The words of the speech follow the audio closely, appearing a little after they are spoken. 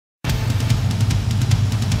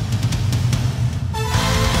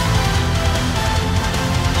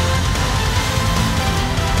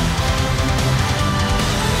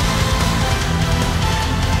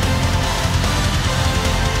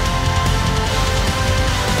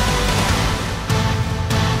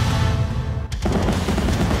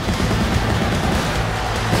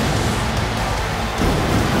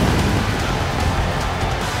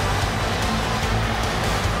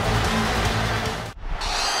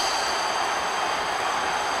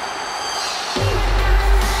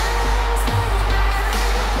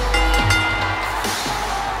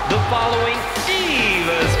following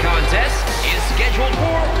Divas contest is scheduled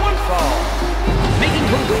for one fall. Making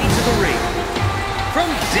her way to the ring, from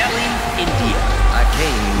Delhi, India,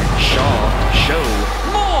 Akane Show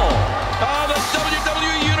More. The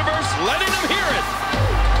WWE Universe letting them hear it.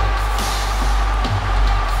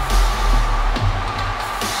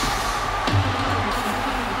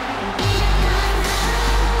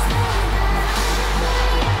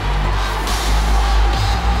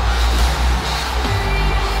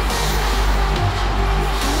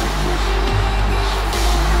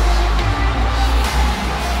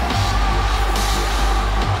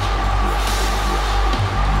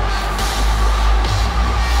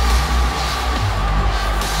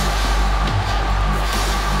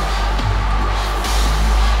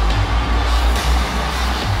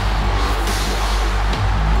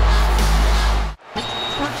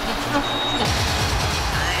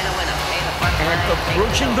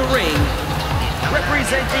 Approaching the ring,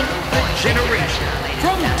 representing the generation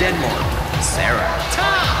from Denmark, Sarah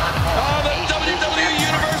Tom. The WWE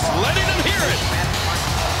Universe letting them hear it.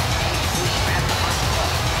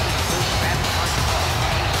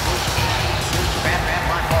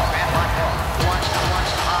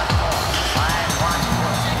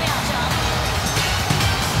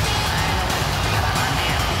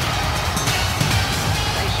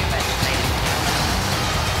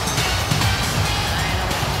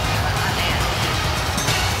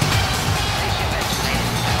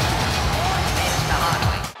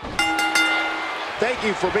 Thank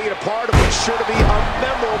you for being a part of what's sure to be a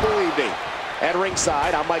memorable evening. At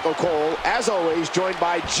ringside, I'm Michael Cole, as always, joined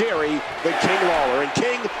by Jerry, the King Lawler. And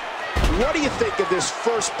King, what do you think of this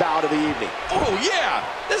first bout of the evening? Oh, yeah.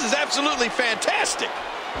 This is absolutely fantastic.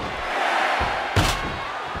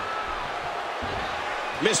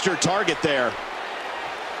 Mr. Target there.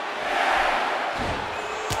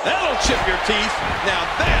 That'll chip your teeth. Now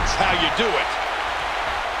that's how you do it.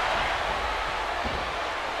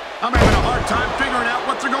 I'm having a hard time figuring out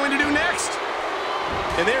what they're going to do next.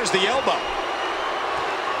 And there's the elbow.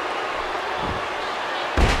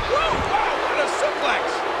 Whoa, wow, what a suplex.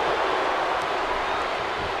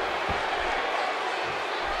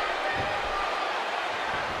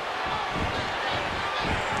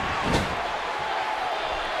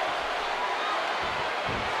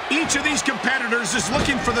 Each of these competitors is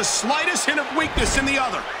looking for the slightest hint of weakness in the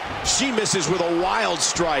other. She misses with a wild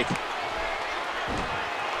strike.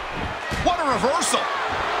 What a reversal.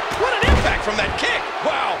 What an impact from that kick.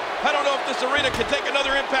 Wow, I don't know if this arena can take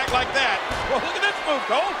another impact like that. Well, look at this move,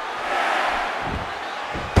 Cole.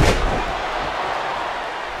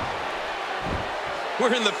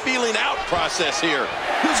 We're in the feeling out process here.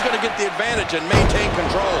 Who's going to get the advantage and maintain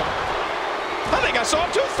control? I think I saw a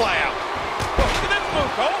tooth fly out. Well, look at this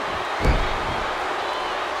move, Cole.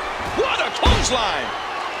 What a clothesline.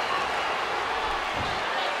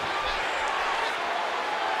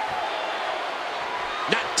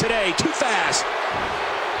 Not today, too fast.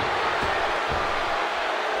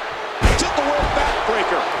 Tilt-the-world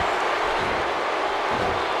backbreaker.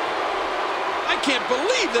 I can't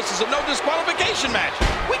believe this is a no disqualification match.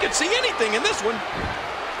 We could see anything in this one.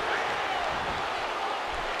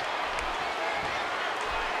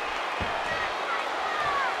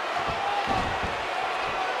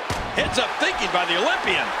 Heads up thinking by the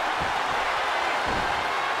Olympian.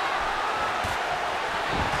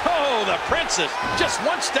 Oh, the Princess, just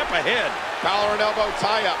one step ahead. Collar and elbow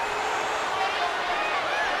tie-up.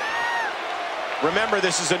 Remember,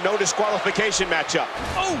 this is a no disqualification matchup.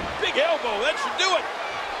 Oh, big elbow, that should do it.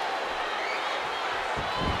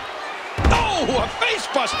 Oh, a face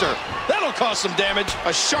buster. That'll cause some damage.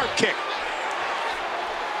 A sharp kick.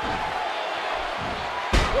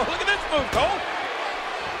 Well, look at this move, Cole.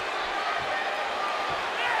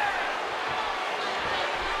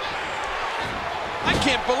 I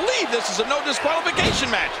can't believe this is a no disqualification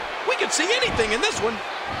match. We could see anything in this one.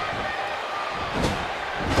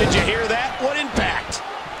 Did you hear that? What impact?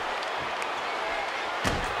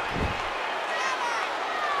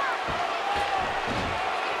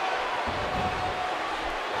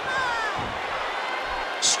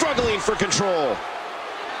 Struggling for control.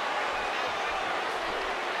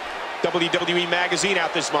 WWE Magazine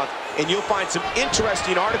out this month, and you'll find some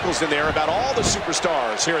interesting articles in there about all the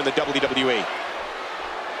superstars here in the WWE.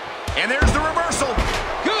 And there's the reversal.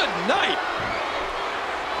 Good night.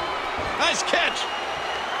 Nice catch.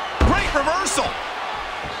 Great reversal.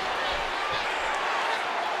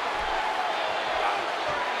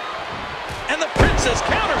 And the Princess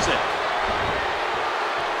counters it.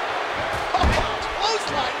 Oh,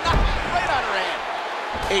 clothesline knocked right out her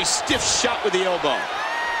hand. A stiff shot with the elbow.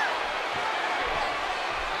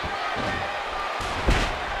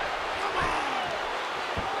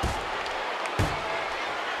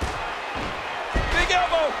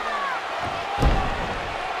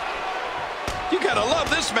 gonna love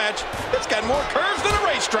this match. It's got more curves than a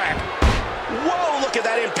racetrack. Whoa, look at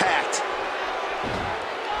that impact.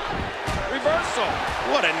 Reversal.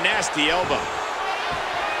 What a nasty elbow.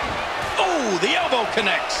 Oh, the elbow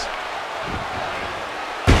connects.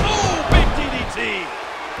 Oh, big DDT.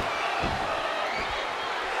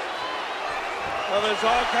 Well, there's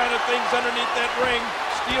all kind of things underneath that ring.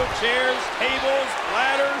 Steel chairs, tables,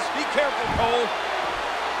 ladders. Be careful, Cole.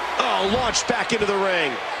 Oh, launched back into the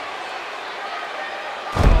ring.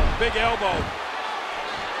 Oh, big elbow.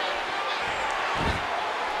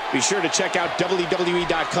 Be sure to check out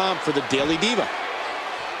WWE.com for the Daily Diva.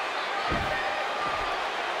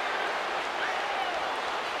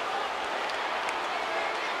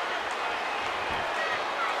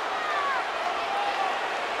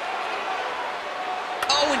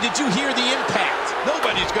 Oh, and did you hear the impact?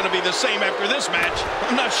 Nobody's going to be the same after this match.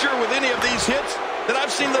 I'm not sure with any of these hits that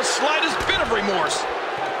I've seen the slightest bit of remorse.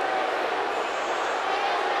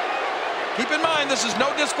 Keep in mind, this is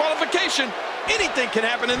no disqualification. Anything can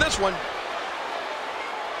happen in this one.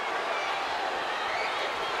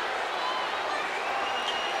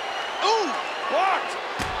 Ooh, blocked.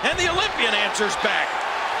 And the Olympian answers back.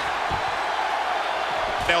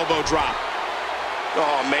 Elbow drop.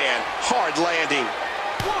 Oh, man, hard landing.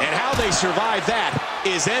 And how they survive that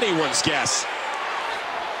is anyone's guess.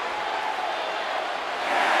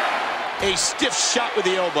 A stiff shot with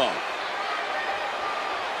the elbow.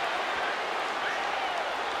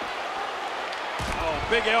 Oh,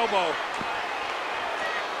 big elbow.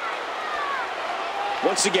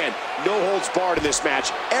 Once again, no holds barred in this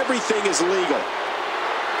match. Everything is legal.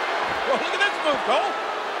 Well, look at this move, Cole.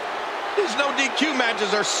 These no DQ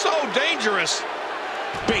matches are so dangerous.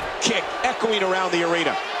 Big kick echoing around the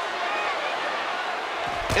arena.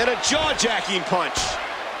 And a jaw-jacking punch.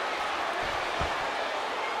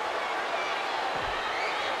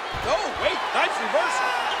 Oh, wait, nice reversal.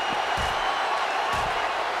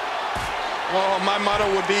 Oh, my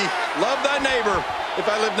motto would be, love thy neighbor, if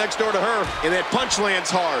I lived next door to her. And that punch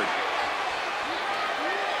lands hard.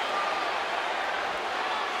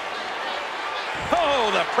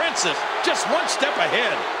 Oh, the princess, just one step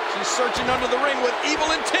ahead. She's searching under the ring with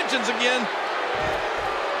evil intentions again.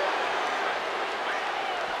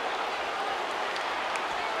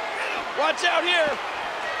 Watch out here.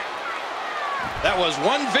 That was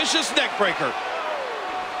one vicious neck breaker.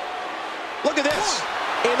 Look at this.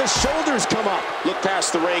 And the shoulders come up. Look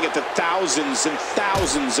past the ring at the thousands and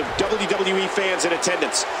thousands of WWE fans in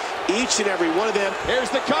attendance. Each and every one of them. Here's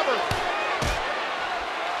the cover.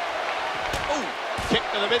 Oh, kick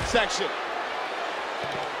to the midsection.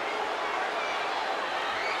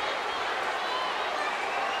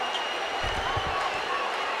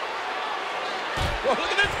 Well,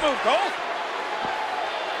 look at this move, Cole.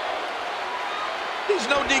 These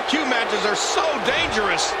no DQ matches are so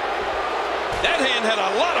dangerous. That hand had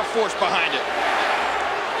a lot of force behind it.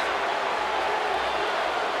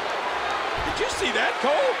 Did you see that,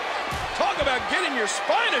 Cole? Talk about getting your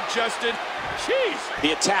spine adjusted. Jeez.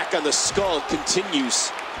 The attack on the skull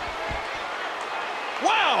continues.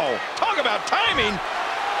 Wow. Talk about timing.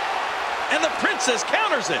 And the princess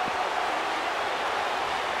counters it.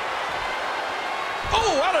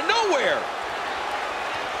 Oh, out of nowhere.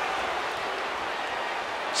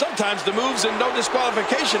 Sometimes the moves in no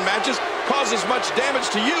disqualification matches cause as much damage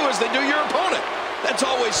to you as they do your opponent. That's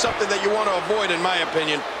always something that you want to avoid, in my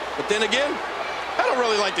opinion. But then again, I don't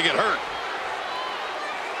really like to get hurt.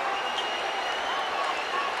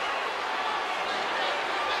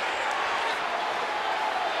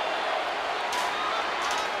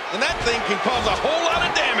 And that thing can cause a whole lot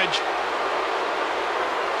of damage.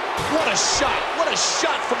 What a shot. What a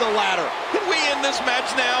shot from the ladder. Can we end this match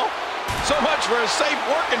now? So much for a safe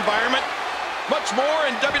work environment. Much more,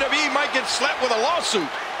 and WWE might get slapped with a lawsuit.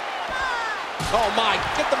 Oh, my.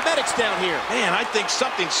 Get the medics down here. Man, I think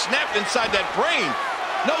something snapped inside that brain.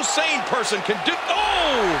 No sane person can do...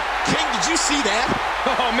 Oh! King, did you see that?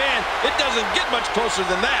 Oh, man, it doesn't get much closer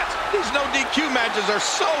than that. These no DQ matches are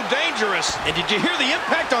so dangerous. And did you hear the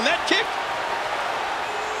impact on that kick?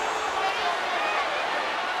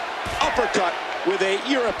 Uppercut with a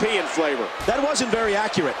European flavor. That wasn't very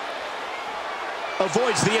accurate.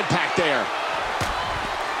 Avoids the impact there.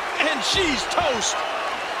 And she's toast.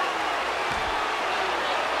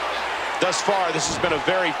 Thus far, this has been a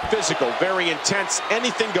very physical, very intense,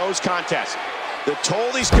 anything-goes contest. The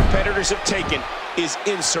toll these competitors have taken is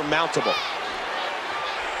insurmountable.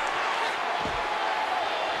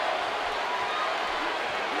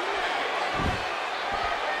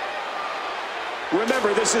 Remember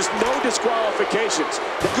remember, this is no disqualifications.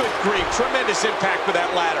 Good grief, tremendous impact with that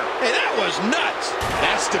ladder. Hey, that was nuts.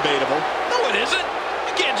 That's debatable. No, it isn't.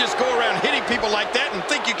 You can't just go around hitting people like that and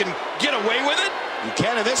think you can get away with it. You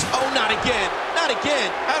can in this. Oh, not again. Not again.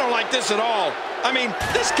 I don't like this at all. I mean,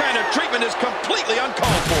 this kind of treatment is completely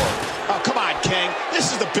uncalled for. Oh, come on, King. This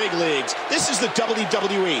is the big leagues. This is the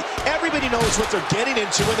WWE. Everybody knows what they're getting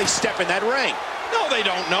into when they step in that ring. No, they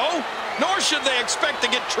don't know. Nor should they expect to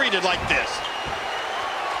get treated like this.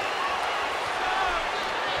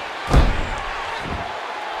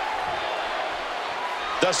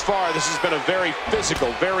 Thus far, this has been a very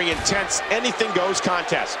physical, very intense, anything-goes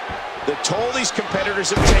contest. The toll these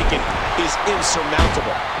competitors have taken is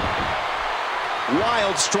insurmountable.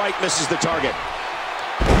 Wild strike misses the target.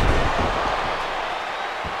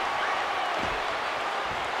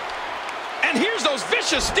 And here's those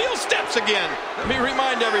vicious steel steps again. Let me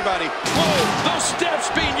remind everybody. Whoa, those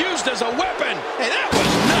steps being used as a weapon. Hey, that was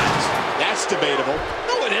nuts. That's debatable.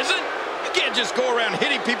 No, it isn't. You can't just go around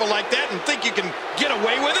hitting people like that and think you can get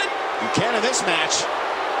away with it. You can in this match.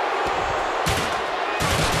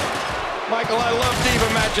 Michael, I love diva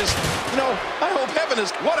matches. You know, I hope heaven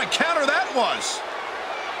is... What a counter that was.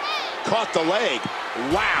 Caught the leg.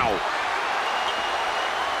 Wow.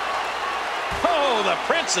 Oh, the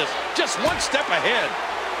princess, just one step ahead.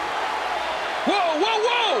 Whoa, whoa,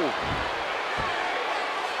 whoa!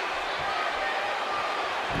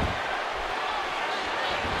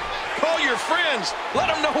 Call your friends. Let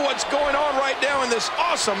them know what's going on right now in this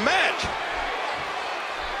awesome match.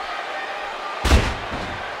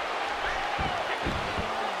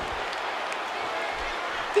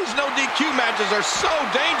 These no DQ matches are so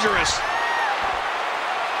dangerous.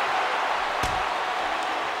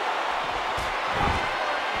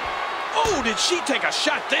 Oh, did she take a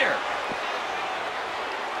shot there?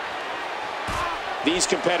 These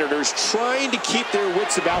competitors trying to keep their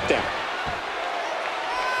wits about them.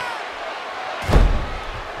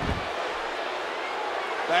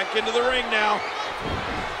 Back into the ring now.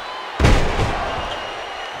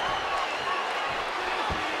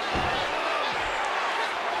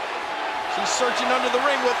 She's searching under the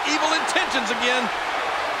ring with evil intentions again.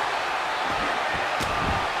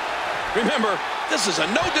 Remember, this is a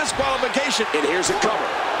no disqualification. And here's a cover.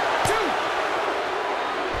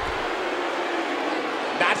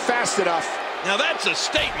 Not fast enough. Now that's a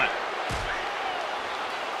statement.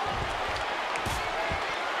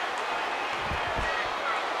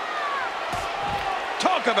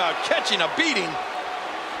 Talk about catching a beating.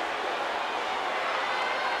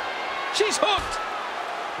 She's hooked.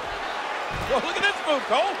 Oh, look at this move,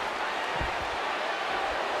 Cole.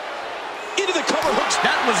 Into the cover hooks.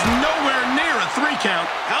 That was nowhere near a 3 count.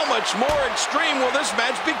 How much more extreme will this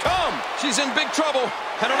match become? She's in big trouble.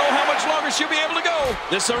 I don't know how much longer she'll be able to go.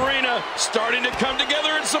 This arena starting to come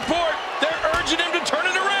together in support. They're urging him to turn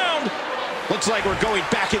it around. Looks like we're going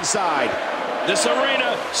back inside. This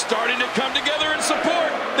arena starting to come together in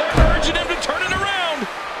support. They're urging him to turn it around.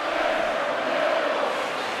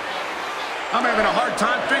 I'm having a hard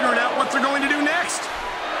time figuring out what they're going to do next.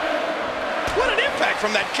 What an impact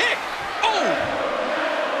from that kick. Oh!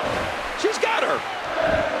 She's got her.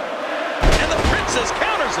 And the princess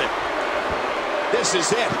counters it. This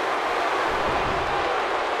is it.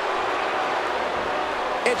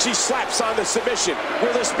 And she slaps on the submission.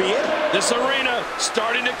 Will this be it? This arena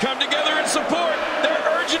starting to come together in support. They're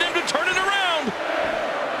urging him to turn it around.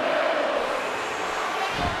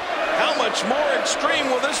 How much more extreme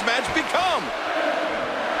will this match become?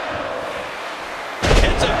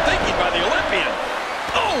 Heads up thinking by the Olympian.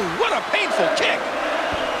 Oh, what a painful kick.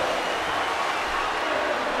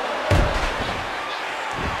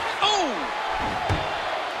 Oh!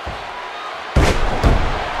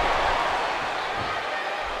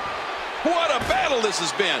 What a battle this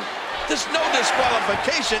has been. This no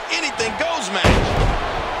disqualification, anything goes match.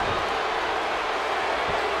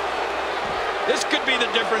 This could be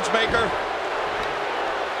the difference maker.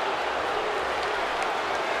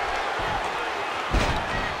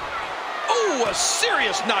 Oh, a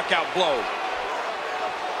serious knockout blow.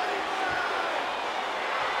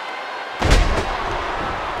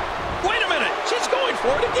 Wait a minute, she's going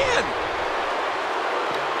for it again.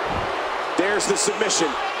 There's the submission.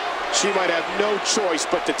 She might have no choice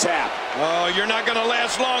but to tap. Oh, you're not going to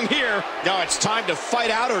last long here. No, it's time to fight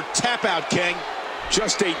out or tap out, King.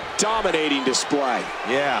 Just a dominating display.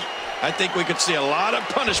 Yeah, I think we could see a lot of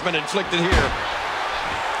punishment inflicted here.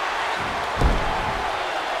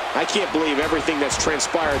 I can't believe everything that's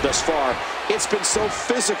transpired thus far. It's been so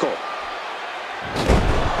physical.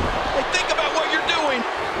 Hey, think about what you're doing.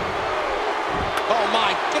 Oh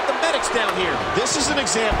my, get the medics down here. This is an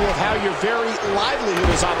example of how your very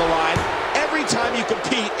livelihood is on the line every time you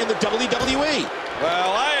compete in the WWE.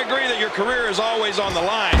 Well, I agree that your career is always on the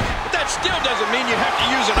line, but that still doesn't mean you have to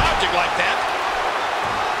use an object like that.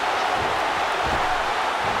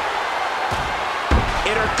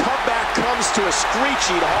 And her comeback comes to a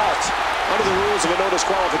screeching halt. Under the rules of a no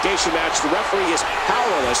disqualification match, the referee is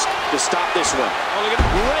powerless to stop this one. Oh, look at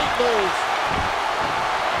great move.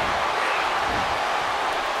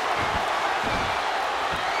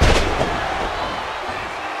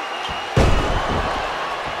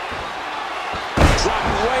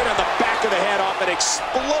 An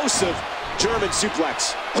explosive German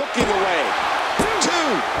suplex. Hooking away. 2.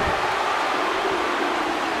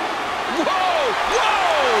 Whoa!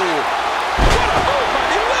 Whoa! What a move by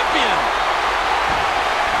the Olympian!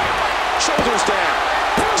 Shoulders down.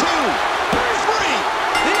 2, 3.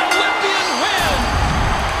 The Olympian wins!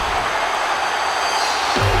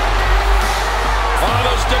 One of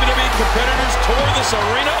those WWE competitors tore this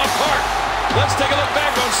arena apart. Let's take a look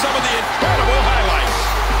back on some of the incredible highlights.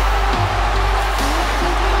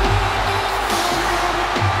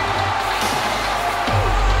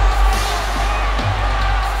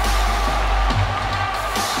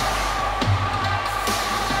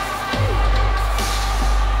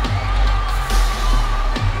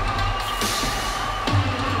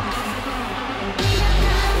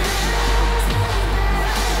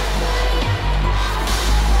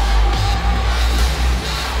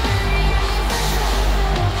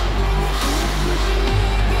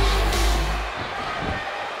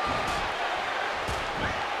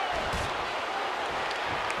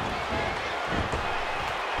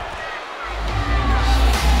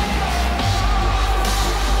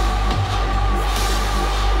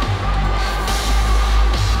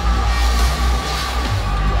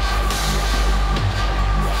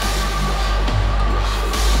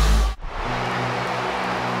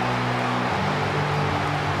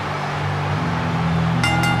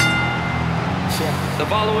 The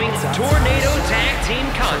following Tornado Tag Team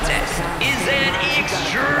Contest is an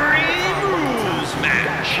Extreme Rules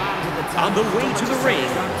match. On the way to the ring,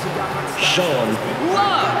 Sean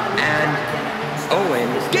Love and Owen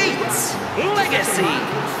Gates Legacy.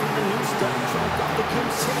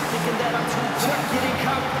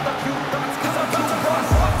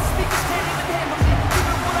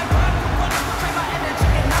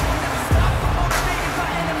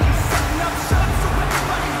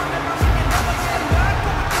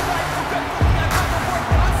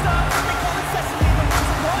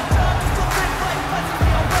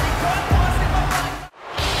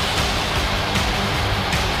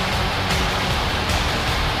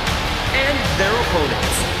 Their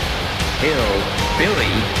opponents, Hill,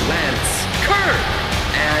 Billy, Lance, Kurt,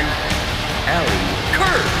 and Ellie,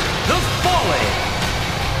 Kurt, the Fallen.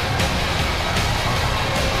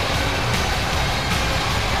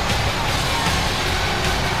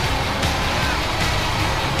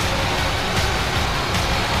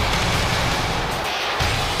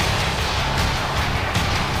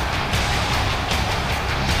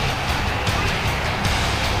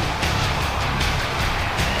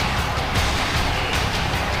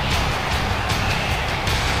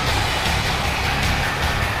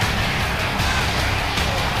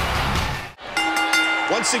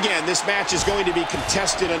 Once again, this match is going to be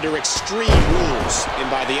contested under extreme rules. And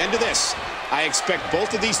by the end of this, I expect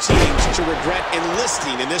both of these teams to regret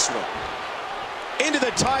enlisting in this one. Into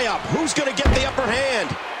the tie-up. Who's going to get the upper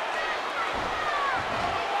hand?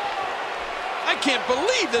 I can't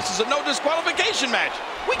believe this is a no disqualification match.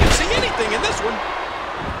 We can see anything in this one.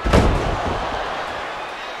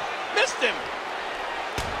 Missed him.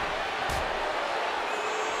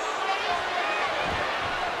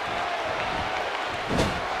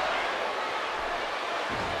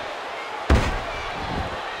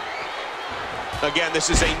 Again, this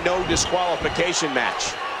is a no disqualification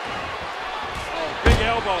match. Oh, big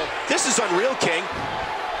elbow. This is unreal, King.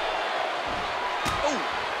 Oh,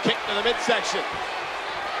 kick to the midsection.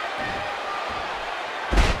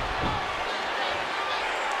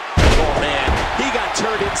 Oh, man. He got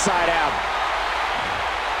turned inside out.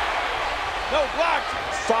 No, blocked.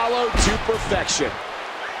 Followed to perfection.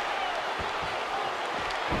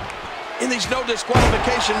 In these no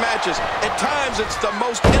disqualification matches, at times it's the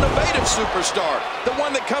most innovative superstar, the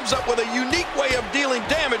one that comes up with a unique way of dealing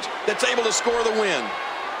damage that's able to score the win.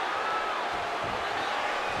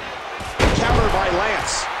 Counter by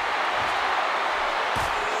Lance.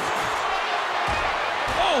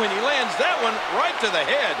 Oh, and he lands that one right to the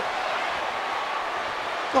head.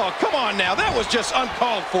 Oh, come on now, that was just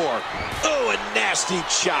uncalled for. Oh, a nasty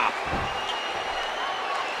chop.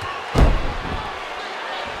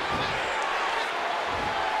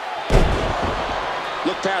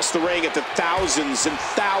 past the ring at the thousands and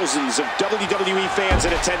thousands of WWE fans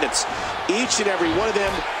in attendance. Each and every one of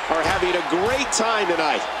them are having a great time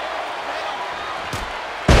tonight.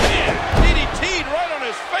 Man, DDT'd right on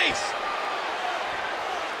his face.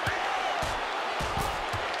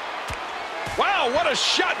 Wow, what a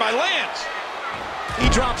shot by Lance. He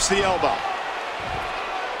drops the elbow.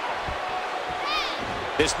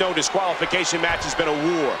 This no disqualification match has been a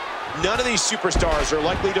war. None of these superstars are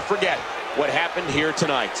likely to forget what happened here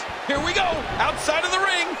tonight. Here we go, outside of the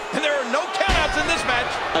ring, and there are no countouts in this match.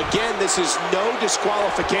 Again, this is no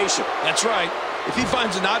disqualification. That's right. If he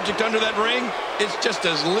finds an object under that ring, it's just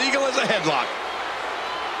as legal as a headlock.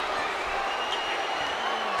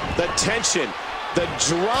 The tension, the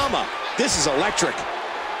drama, this is electric.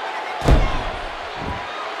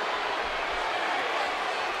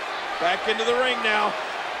 Back into the ring now.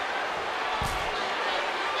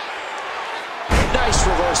 Nice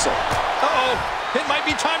reversal. Uh-oh, it might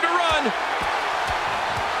be time to run.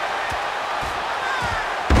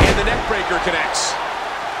 And the neck breaker connects.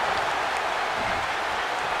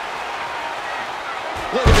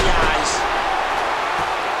 Look at the eyes.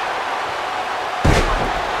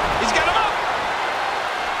 He's got him up.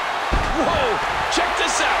 Whoa, check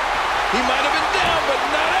this out. He might have been down, but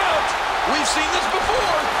not out. We've seen this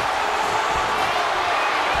before.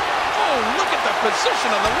 Oh, look at the position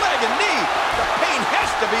of the leg and knee. The pain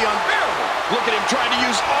has to be unbearable. Look at him trying to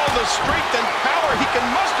use all the strength and power he can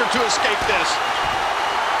muster to escape this.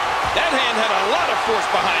 That hand had a lot of force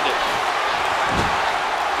behind it.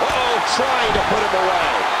 Uh-oh, trying to put him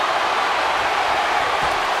away.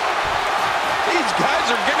 These guys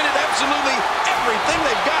are giving it absolutely everything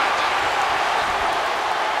they've got.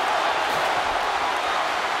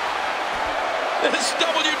 This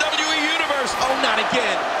WWE Universe. Oh, not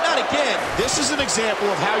again. Not again. This is an example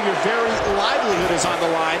of how your very livelihood is on the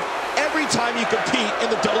line every time you compete in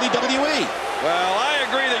the WWE. Well, I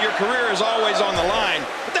agree that your career is always on the line,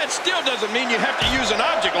 but that still doesn't mean you have to use an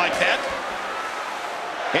object like that.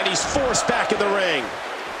 And he's forced back in the ring.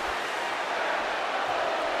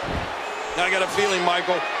 Now I got a feeling,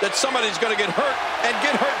 Michael, that somebody's going to get hurt, and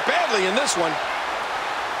get hurt badly in this one.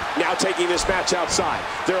 Now taking this match outside.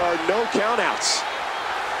 There are no countouts.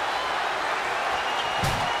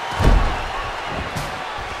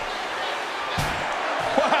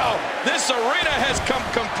 Wow, this arena has come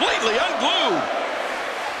completely unglued.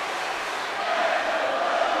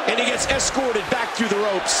 And he gets escorted back through the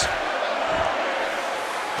ropes.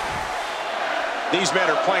 These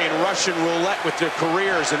men are playing Russian roulette with their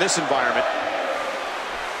careers in this environment.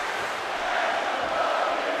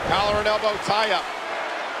 Collar and elbow tie-up.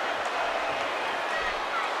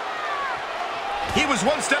 He was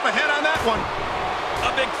one step ahead on that one.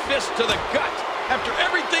 A big fist to the gut. After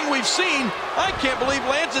everything we've seen, I can't believe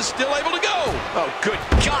Lance is still able to go. Oh, good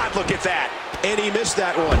God, look at that. And he missed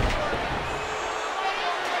that one.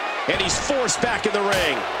 And he's forced back in the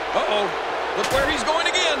ring. Uh-oh, look where he's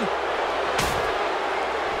going again.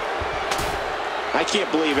 I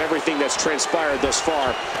can't believe everything that's transpired thus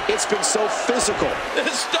far. It's been so physical.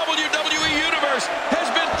 This WWE Universe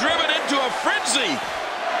has been driven into a frenzy.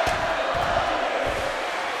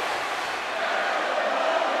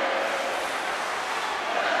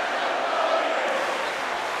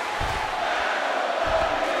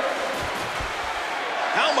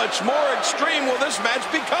 How much more extreme will this match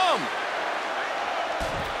become?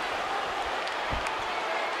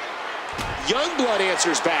 Youngblood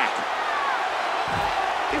answers back.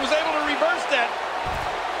 He was able to reverse that.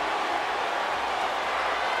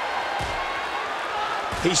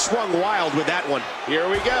 He swung wild with that one. Here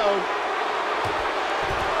we go.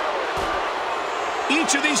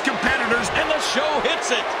 Each of these competitors, And the show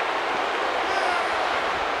hits it.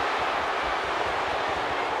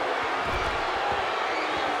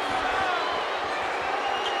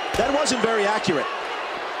 That wasn't very accurate.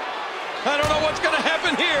 I don't know what's going to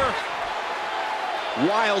happen here.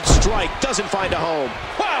 Wild strike doesn't find a home.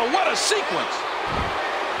 Wow, what a sequence.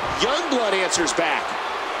 Youngblood answers back.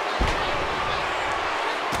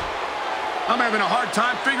 I'm having a hard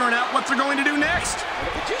time figuring out what they're going to do next.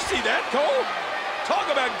 Did you see that, Cole? Talk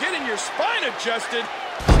about getting your spine adjusted.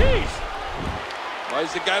 Jeez. Why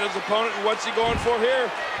is the guy his opponent, and what's he going for here?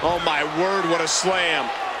 Oh, my word, what a slam.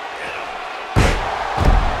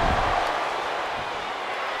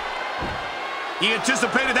 He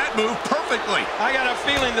anticipated that move perfectly. I got a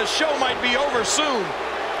feeling the show might be over soon.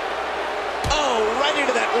 Oh, right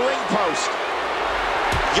into that ring post.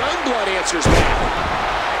 Youngblood answers back.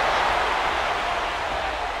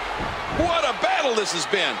 What a battle this has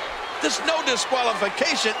been. This no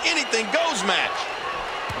disqualification, anything goes match.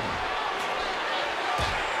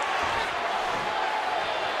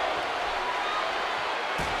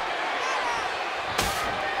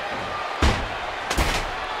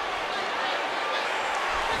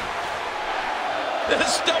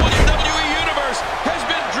 This WWE Universe has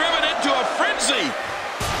been driven into a frenzy.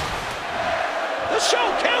 The show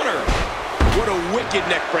counter. What a wicked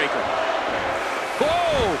neck breaker.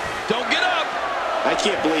 Whoa, don't get up. I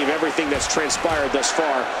can't believe everything that's transpired thus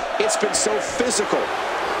far. It's been so physical.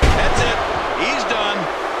 That's it. He's done.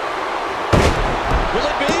 Will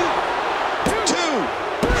it be? 2,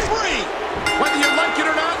 3. Whether you like it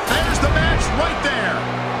or not, there's the match right there.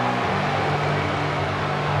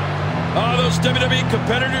 Oh, those WWE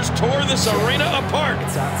competitors tore this arena apart.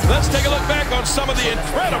 Let's take a look back on some of the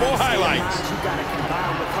incredible highlights. You gotta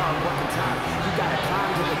combine with hard work and time. You gotta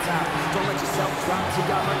climb to the top. Don't let yourself drop till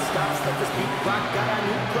y'all unstopped. Let this beat rock. Got a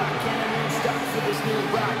new block and a new stop for this new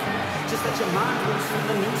rock. Just let your mind loose from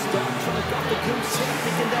the new stuff. Trying to the goose shit,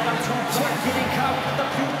 thinking that I'm too black. Getting caught with the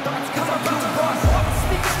few thoughts, cause I'm too boss. All the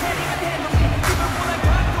speakers can't even handle me. Even when I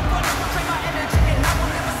got nobody will drain my energy. And I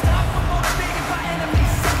will never stop. I'm motivated by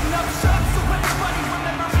enemies. Setting up shop so everybody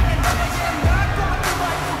remember me. And I am not going through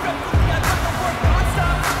life regretfully. I got the work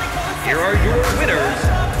non-stop. Here are your winners,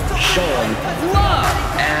 Sean Love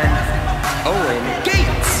and Owen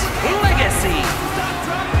Gates Legacy.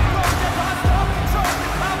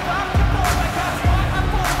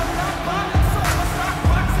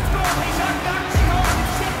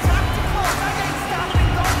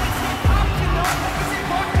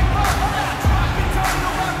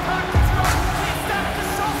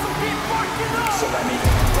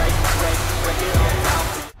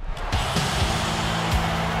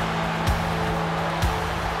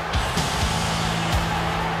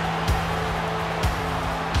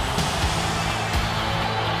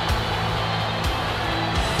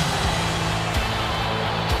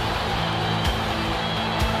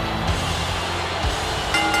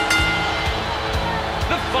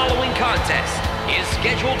 Contest is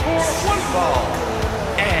scheduled for one fall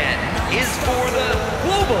and is for the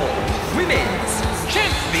Global Women's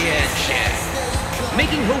Championship.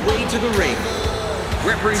 Making her way to the ring,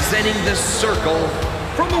 representing the Circle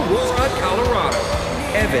from Aurora, Colorado,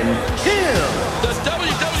 Evan Hill. The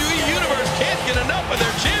WWE Universe can't get enough of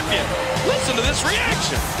their champion. Listen to this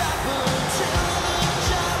reaction.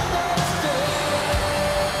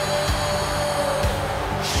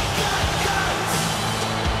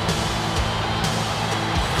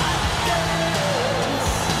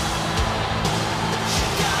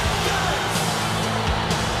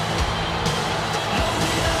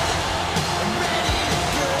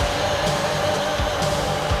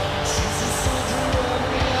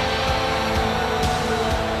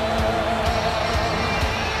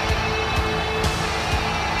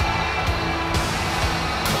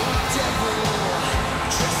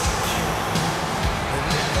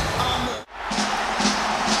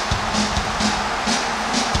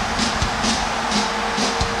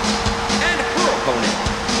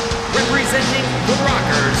 Representing the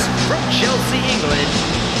Rockers from Chelsea, England,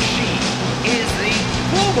 she is the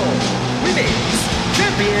Global Women's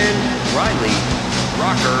Champion, Riley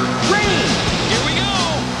Rocker Reigns. Here we go.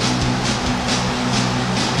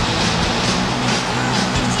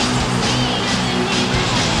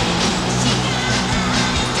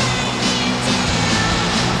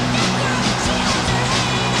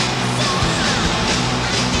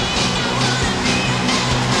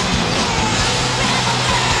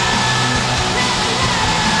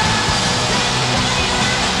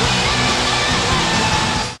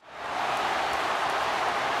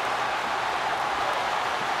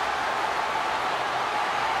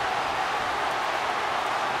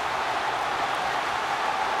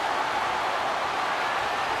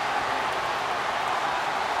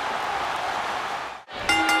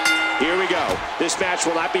 Here we go. This match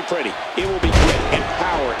will not be pretty. It will be grit and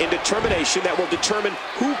power and determination that will determine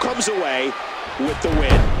who comes away with the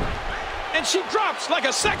win. And she drops like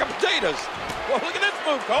a sack of potatoes. Well, look at this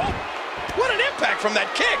move, Cole. What an impact from that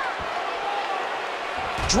kick.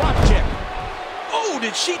 Drop kick. Oh,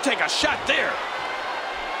 did she take a shot there?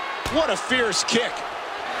 What a fierce kick.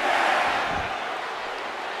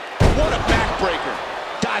 What a backbreaker.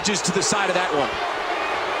 Dodges to the side of that one.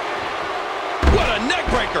 What a neck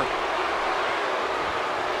breaker.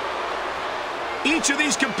 Each of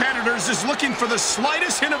these competitors is looking for the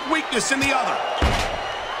slightest hint of weakness in the other.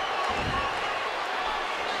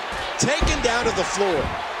 Taken down to the floor.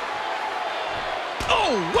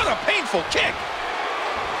 Oh, what a painful kick.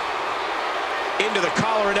 Into the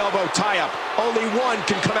collar and elbow tie-up. Only one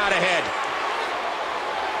can come out ahead.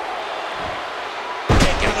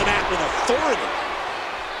 Taken on the mat with authority.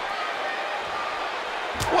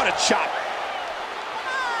 What a chop.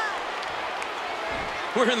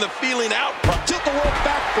 We're in the feeling out. Tilt-the-world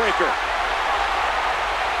backbreaker.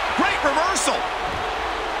 Great reversal.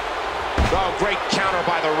 Oh, great counter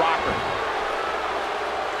by the Rocker.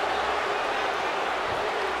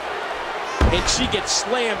 And she gets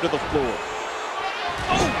slammed to the floor.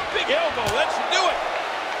 Oh, big elbow. Let's do it.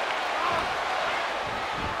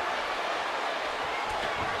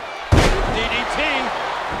 DDT.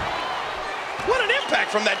 What an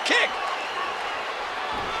impact from that kick.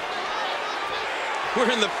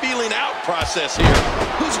 We're in the feeling out process here.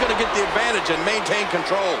 Who's going to get the advantage and maintain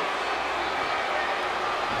control?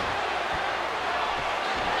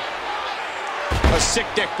 A sick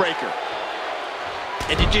neck breaker.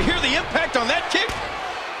 And did you hear the impact on that kick?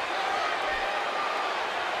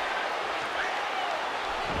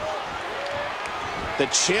 The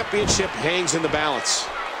championship hangs in the balance.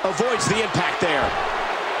 Avoids the impact there.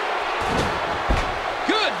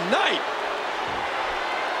 Good night.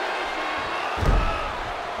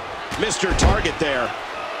 Mr. Target there.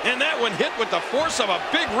 And that one hit with the force of a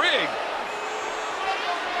big rig.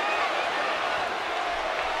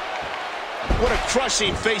 What a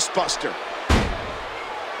crushing face buster.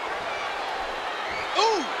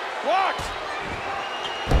 Ooh, blocked.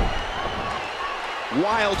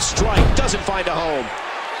 Wild strike, doesn't find a home.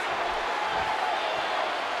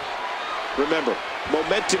 Remember,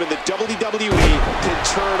 momentum in the WWE can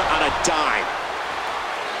turn on a dime.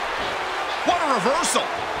 What a reversal.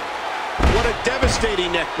 What a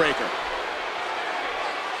devastating neck breaker.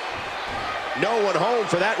 No one home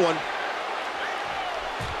for that one.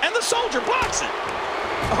 And the soldier blocks it.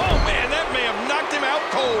 Oh, man, that may have knocked him out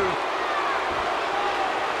cold.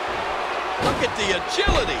 Look at the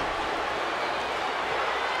agility.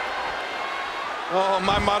 Oh,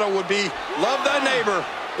 my motto would be, love thy neighbor,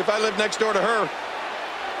 if I lived next door to her.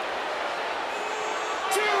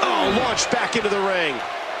 Oh, launched back into the ring.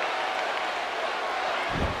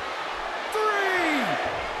 3.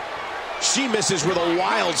 She misses with a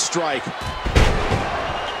wild strike.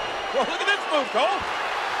 Well, look at this move, Cole.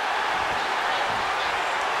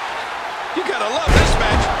 You gotta love this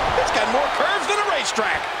match. It's got more curves than a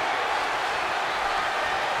racetrack.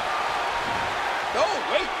 Oh,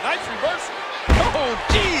 wait, nice reversal. Oh,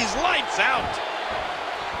 geez, lights out.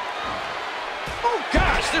 Oh,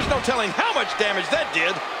 gosh, there's no telling how much damage that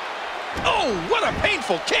did. Oh, what a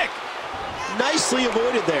painful kick. Nicely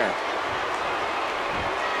avoided there.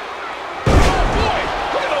 Oh, boy,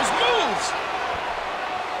 look at those moves.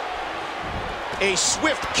 A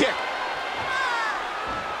swift kick.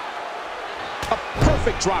 A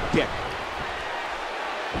perfect drop kick.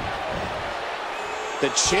 The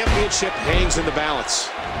championship hangs in the balance.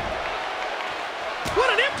 What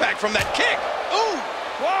an impact from that kick. Ooh,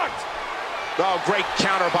 blocked. Oh, great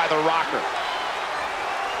counter by the Rocker.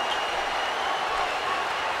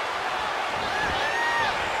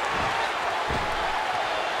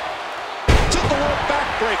 Tilt-the-world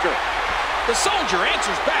backbreaker. The soldier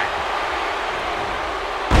answers back.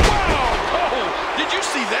 Wow, oh, did you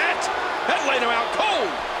see that? That laid him out cold.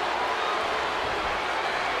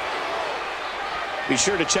 Be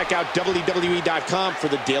sure to check out WWE.com for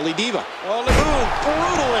the Daily Diva. Oh, look, ooh,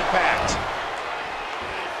 brutal impact.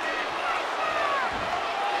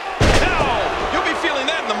 Ow, you'll be feeling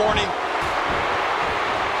that in the morning.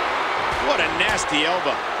 What a nasty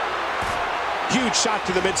elbow. Huge shot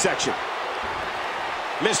to the midsection.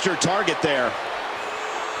 Mr. Target there.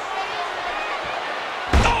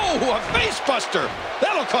 Oh, a face buster.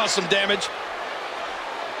 That'll cause some damage.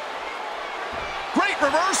 Great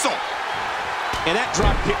reversal. And that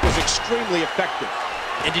drop kick was extremely effective.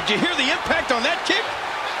 And did you hear the impact on that kick?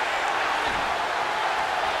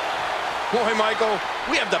 Boy, Michael,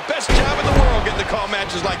 we have the best job in the world getting to call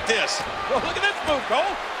matches like this. Well, look at this move, Cole.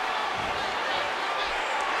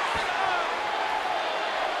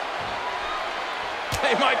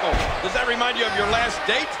 Hey, Michael, does that remind you of your last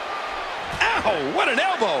date? Ow, what an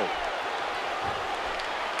elbow.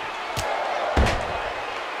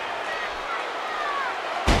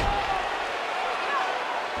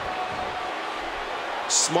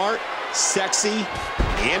 Smart, sexy,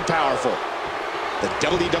 and powerful. The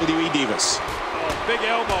WWE Divas. Oh, big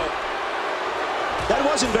elbow. That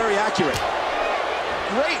wasn't very accurate.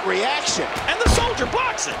 Great reaction. And the soldier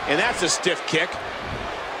blocks it. And that's a stiff kick.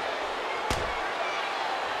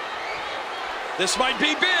 This might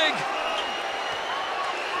be big.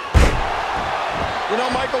 You know,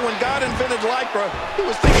 Michael, when God invented Lycra, he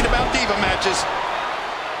was thinking about diva matches.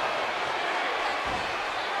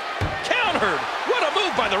 Countered. What a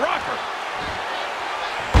move by the Rocker.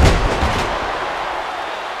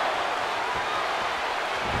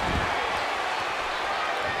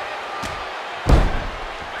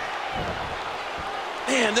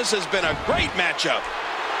 Man, this has been a great matchup.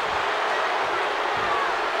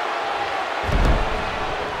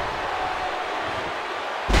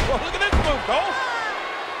 Cole.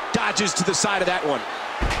 Dodges to the side of that one.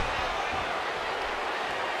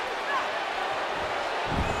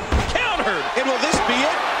 Countered. And will this be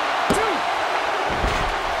it?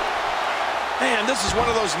 Man, this is one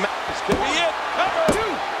of those matches. Could be it. Cover.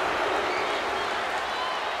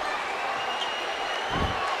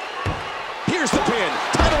 Here's the pin.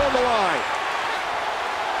 Title on the line.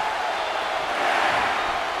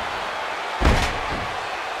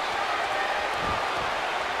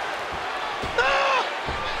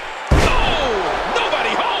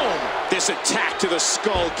 This attack to the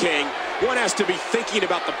Skull King. One has to be thinking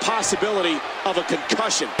about the possibility of a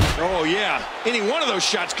concussion. Oh, yeah. Any one of those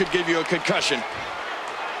shots could give you a concussion.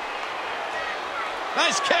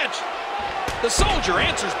 Nice catch. The Soldier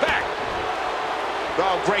answers back.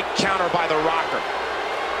 Oh, great counter by the Rocker.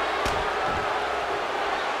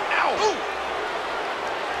 Ow. Ooh.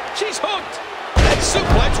 She's hooked. That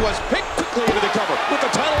suplex was picked Quickly into the cover with the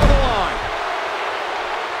title on the line.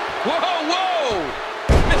 Whoa, whoa.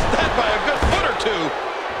 Missed that by a good foot or two.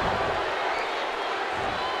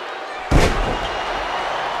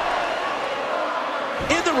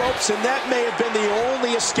 In the ropes, and that may have been the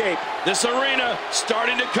only escape. This arena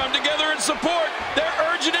starting to come together in support. They're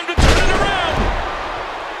urging him to turn it around.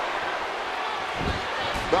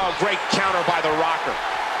 Oh, great counter by the Rocker.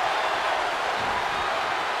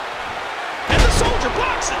 And the Soldier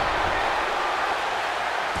blocks it.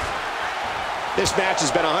 This match has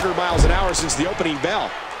been 100 miles an hour since the opening bell.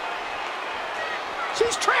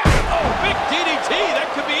 She's trapped. Oh, big DDT. That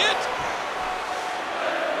could be it.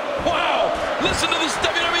 Wow. Listen to this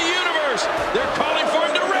WWE Universe. They're calling for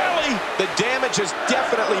him to rally. The damage has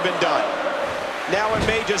definitely been done. Now it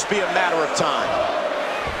may just be a matter of time.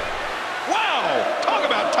 Wow. Talk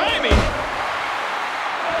about timing.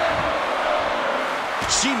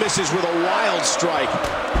 She misses with a wild strike.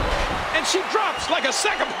 And she drops like a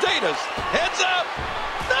sack of potatoes. Heads up.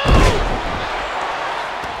 No!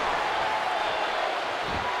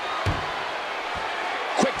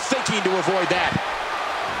 Quick thinking to avoid that.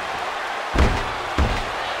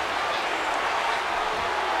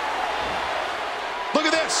 Look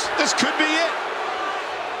at this. This could be it.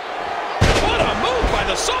 What a move by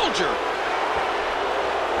the Soldier.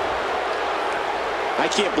 I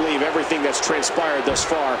can't believe everything that's transpired thus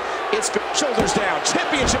far. It's been shoulders down,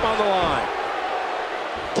 championship on the line.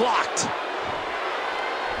 Blocked.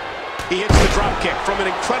 He hits the drop kick from an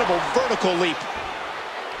incredible vertical leap.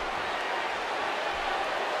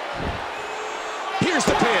 Here's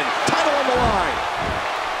the pin, title on the line.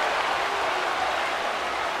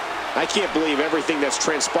 I can't believe everything that's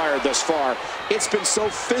transpired thus far. It's been so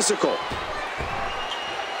physical.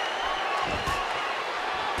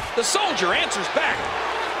 The Soldier answers back.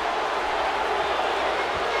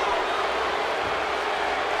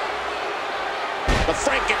 The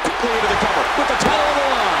Frank get quickly into the cover with the title on the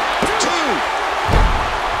line. 2.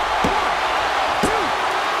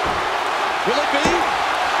 Will it be?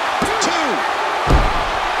 2.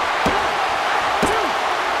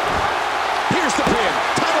 Here's the pin.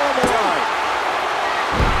 Title on the line.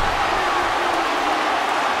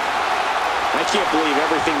 I can't believe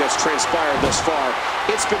everything that's transpired thus far.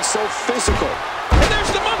 It's been so physical. And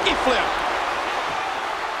there's the monkey flip.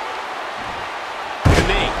 The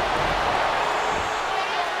knee.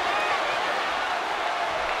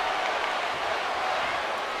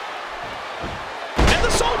 And the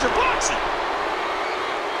Soldier blocks it.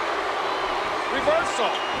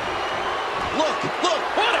 Reversal. Look, look,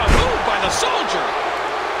 what a move by the Soldier.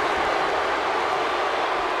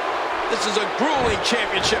 This is a grueling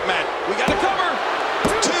championship match. We got to cover.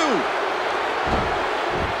 2.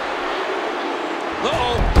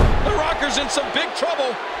 Uh-oh, the Rocker's in some big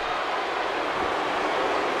trouble.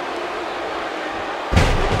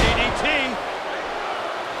 DDT.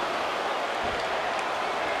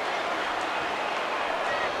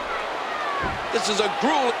 This is a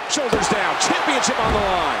grueling. Shoulders down, championship on the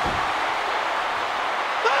line.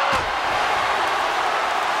 Ah!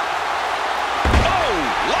 Oh,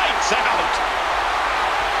 lights out.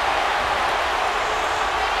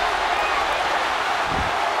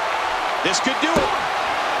 This could do it.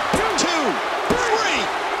 2, 3.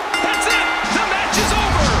 That's it. The match is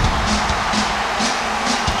over.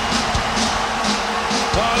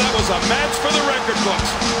 Oh, that was a match for the record books.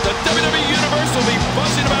 The WWE Universe will be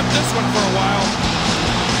buzzing about this one for a while.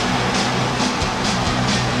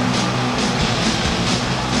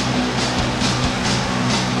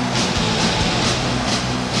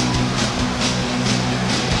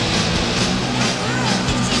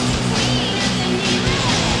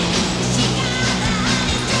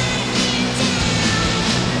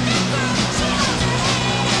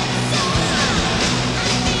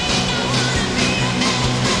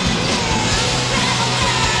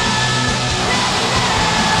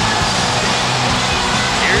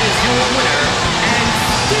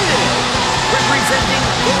 representing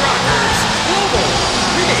the Rockers, Global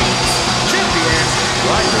Winnings Champion,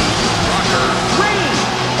 Riley Rocker Reigns.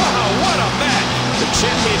 Wow, what a match! The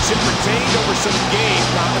championship retained over some game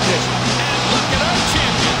competition. And look at our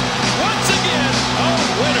champion, once again, a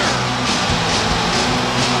winner.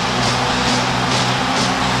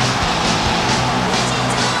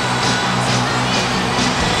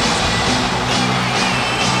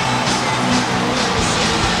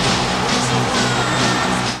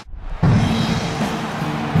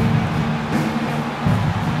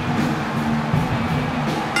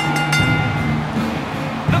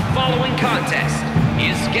 Contest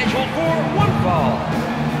is scheduled for one fall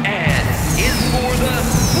and is for the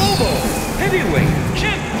Global Heavyweight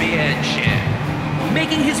Championship.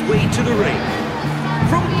 Making his way to the ring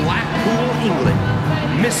from Blackpool, England,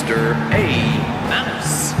 Mr. A.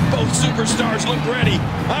 Mouse. Both superstars look ready.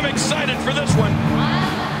 I'm excited for this one.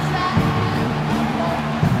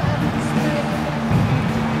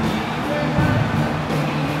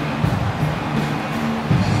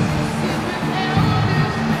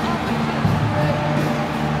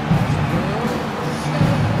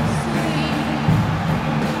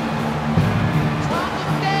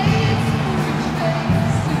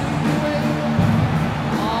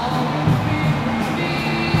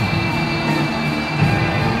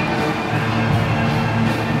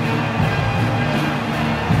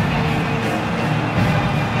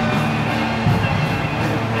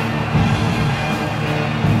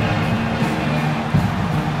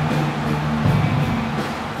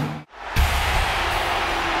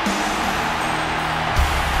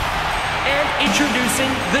 Introducing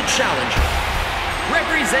the challenger,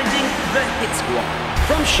 representing the Hit Squad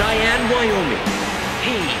from Cheyenne, Wyoming.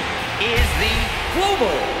 He is the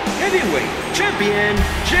Global Heavyweight Champion,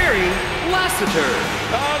 Jerry Lassiter.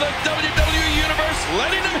 Oh, the WWE Universe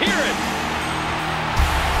letting them hear it.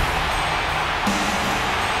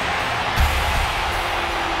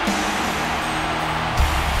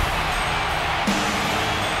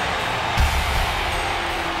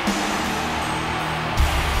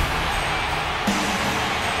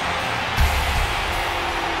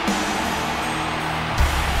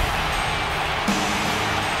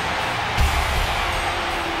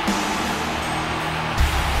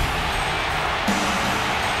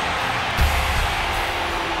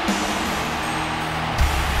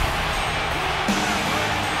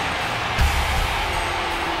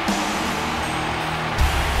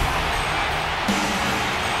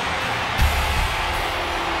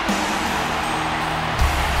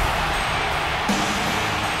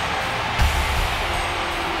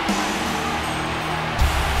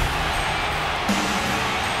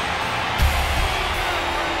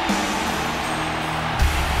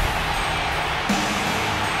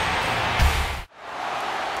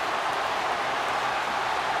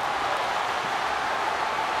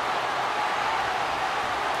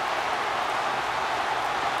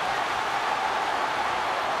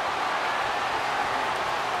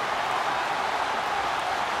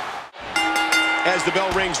 As the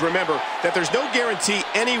bell rings, remember that there's no guarantee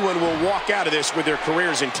anyone will walk out of this with their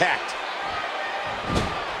careers intact.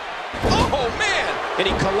 Oh, man! And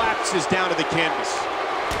he collapses down to the canvas.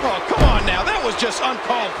 Oh, come on now. That was just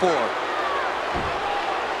uncalled for.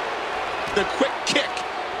 The quick kick.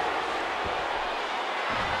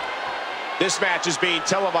 This match is being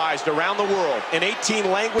televised around the world in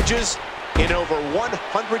 18 languages in over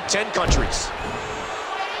 110 countries.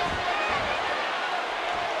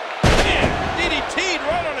 DDT'd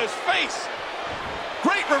right on his face.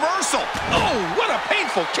 Great reversal. Oh, what a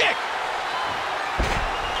painful kick.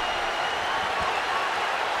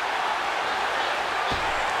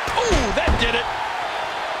 Oh, that did it.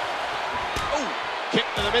 Oh, kick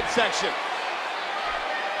to the midsection.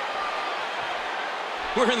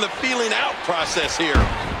 We're in the feeling out process here.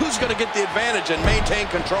 Who's going to get the advantage and maintain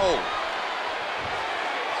control?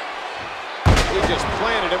 He just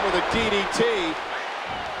planted him with a DDT.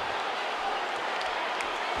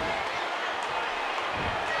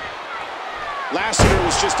 Lassiter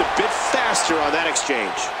was just a bit faster on that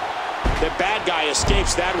exchange. The bad guy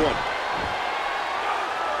escapes that one.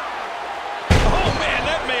 Oh, man,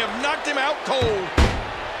 that may have knocked him out cold.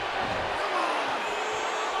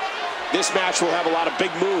 This match will have a lot of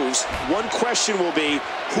big moves. One question will be,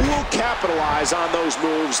 who will capitalize on those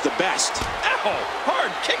moves the best? Ow,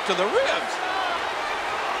 hard kick to the ribs.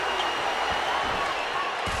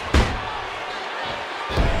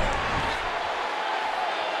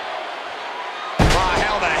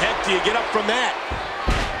 Do you get up from that?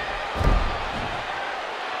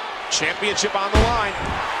 Championship on the line.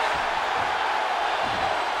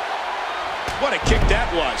 What a kick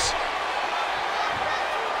that was.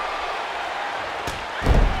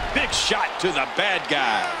 big shot to the bad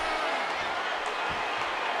guy.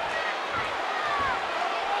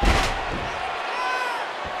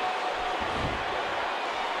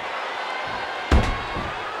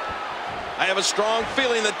 I have a strong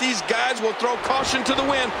feeling that these guys will throw caution to the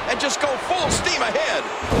wind and just go full steam ahead.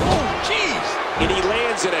 Oh, jeez. And he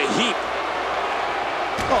lands in a heap.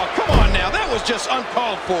 Oh, come on now. That was just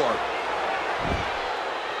uncalled for.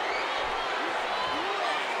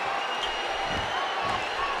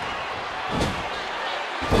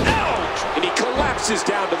 Ouch! And he collapses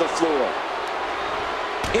down to the floor.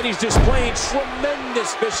 And he's displaying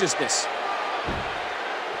tremendous viciousness.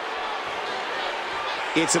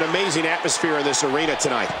 It's an amazing atmosphere in this arena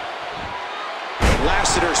tonight.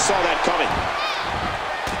 Lassiter saw that coming.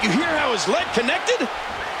 You hear how his leg connected?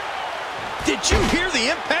 Did you hear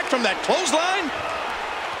the impact from that clothesline?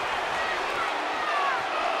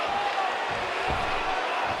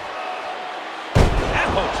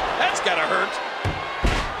 Ouch, that's gotta hurt.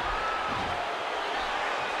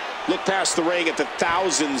 Look past the ring at the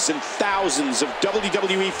thousands and thousands of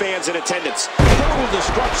WWE fans in attendance. Total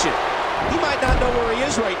destruction. He might not know where he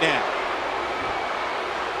is right now.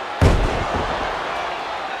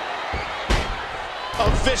 A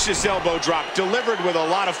vicious elbow drop delivered with a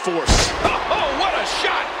lot of force. Oh, what a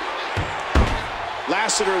shot!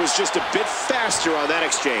 Lassiter was just a bit faster on that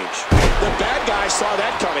exchange. The bad guy saw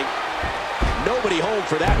that coming. Nobody home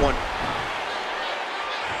for that one.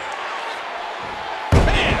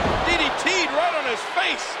 Man, DDT'd right on his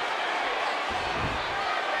face.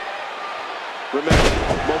 Remember,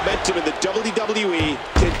 momentum in the WWE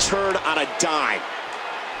can turn on a dime.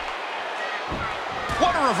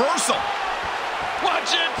 What a reversal.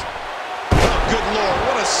 Watch it. Oh, good Lord,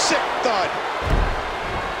 what a sick thud.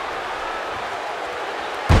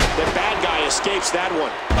 The bad guy escapes that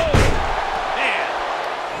one. Oh, man.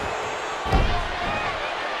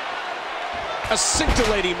 A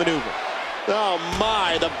scintillating maneuver. Oh,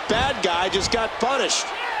 my, the bad guy just got punished.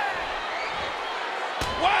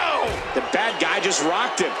 Wow. The bad guy just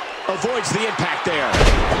rocked him. Avoids the impact there.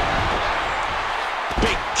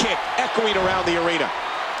 Big kick echoing around the arena.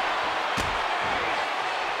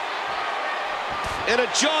 And a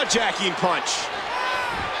jaw-jacking punch.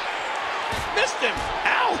 Missed him.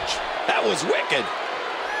 Ouch. That was wicked.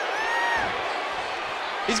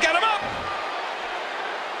 He's got him up.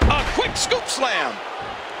 A quick scoop slam.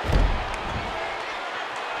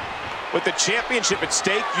 With the championship at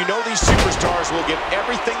stake, you know these superstars will give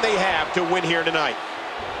everything they have to win here tonight.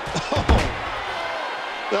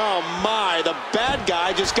 Oh, my, the bad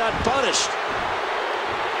guy just got punished.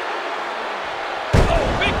 Oh,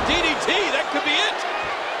 big DDT, that could be it.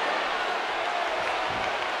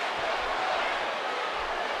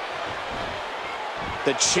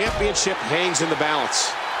 The championship hangs in the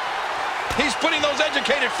balance. He's putting those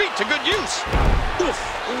educated feet to good use. Oof,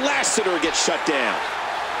 Lassiter gets shut down.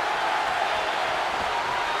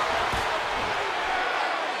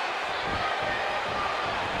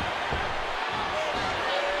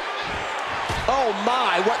 Oh,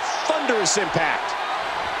 my, what thunderous impact.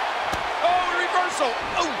 Oh, reversal.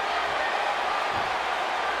 Oh.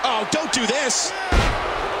 Oh, don't do this.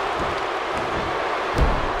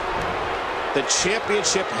 The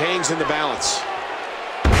championship hangs in the balance.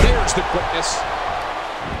 There's the quickness.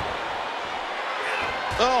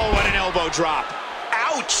 Oh, what an elbow drop.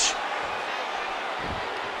 Ouch.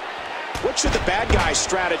 What should the bad guy's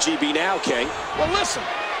strategy be now, King? Well, listen,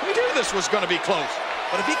 we knew this was going to be close.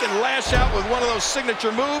 But if he can lash out with one of those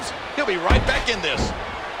signature moves, he'll be right back in this.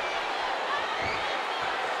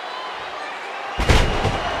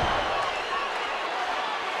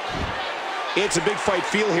 It's a big fight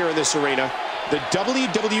feel here in this arena. The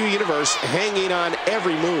WWE Universe hanging on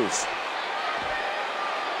every move.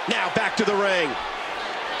 Now back to the ring.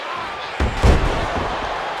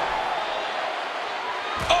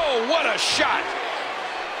 Oh, what a shot!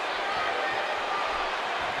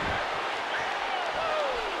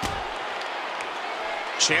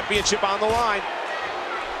 Championship on the line.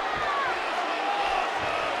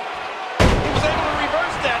 He was able to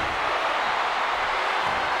reverse that.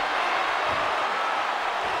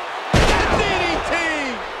 DDT!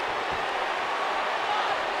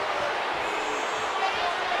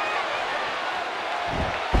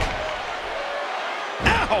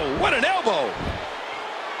 Ow, what an elbow!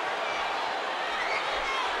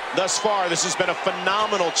 Thus far, this has been a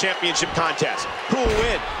phenomenal championship contest. Who will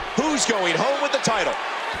win? Who's going home with the title?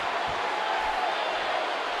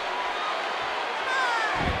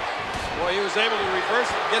 Boy, he was able to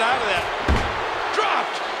reverse it, get out of that.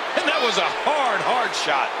 Dropped! And that was a hard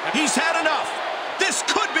shot. He's had enough. This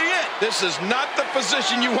could be it. This is not the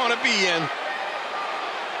position you want to be in.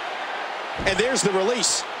 And there's the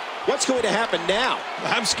release. What's going to happen now?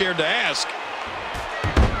 I'm scared to ask.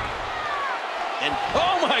 And,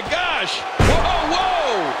 oh my gosh! Whoa,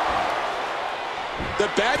 whoa! The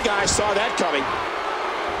bad guy saw that coming.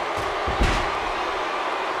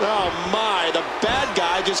 Oh my, the bad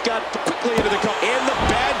guy just got quickly into the cup. And the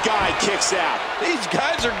bad guy kicks out. These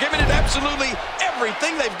guys are giving it absolutely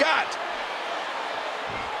everything they've got.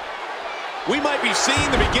 We might be seeing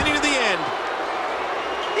the beginning of the end.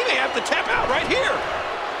 He may have to tap out right here.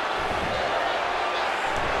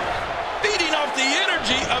 Feeding off the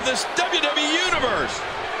energy of this WWE Universe.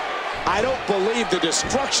 I don't believe the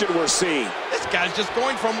destruction we're seeing. This guy's just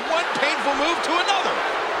going from one painful move to another.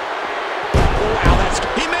 Wow,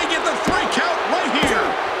 he may get the 3 count right here.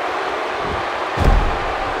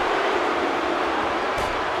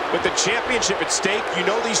 With the championship at stake, you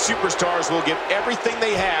know these superstars will give everything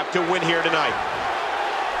they have to win here tonight.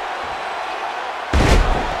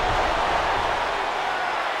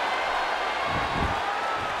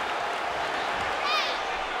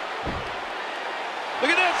 Look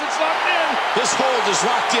at this, it's locked in. This hold is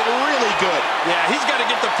locked in really good. Yeah, he's got to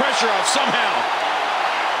get the pressure off somehow.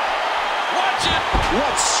 Watch it.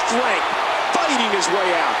 What strength, fighting his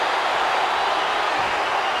way out.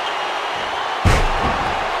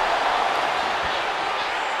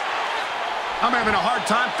 I'm having a hard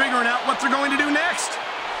time figuring out what they're going to do next.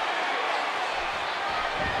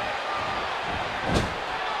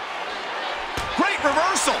 Great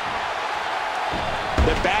reversal.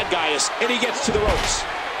 The bad guy is, and he gets to the ropes.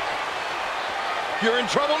 You're in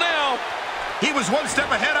trouble now. He was one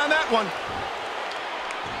step ahead on that one.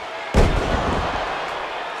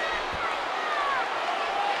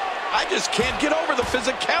 I just can't get over the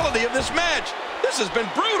physicality of this match. This has been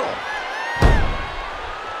brutal.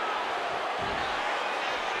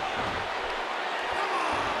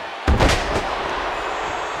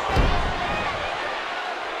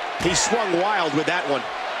 He swung wild with that one.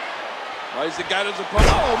 Why is the guy his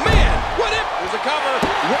opponent? Oh, man! What if? There's a cover.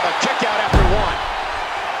 A kick out after one.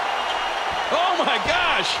 Oh, my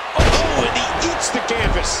gosh! Oh, and he eats the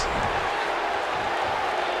canvas.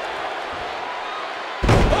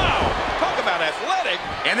 Wow! Talk about athletic.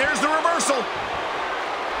 And there's the reversal.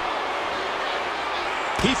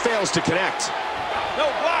 He fails to connect. No,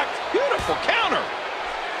 blocked. Beautiful counter.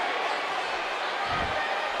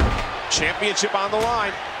 Championship on the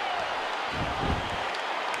line.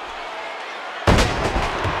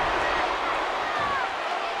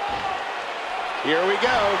 Here we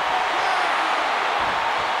go.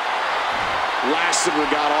 Lassiter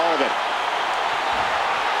got all of it.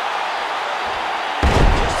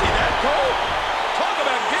 You see that, Cole? Talk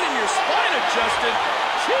about getting your spine adjusted.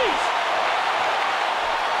 Jeez.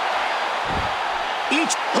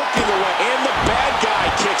 Each hooking away, and the bad guy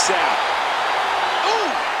kicks out. Ooh,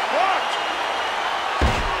 blocked.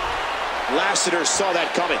 Lassiter saw that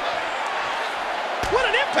coming. What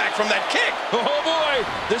an impact from that kick. Oh, boy.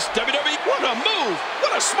 This WWE, what a move.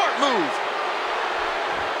 What a smart move.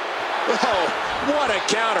 Oh, what a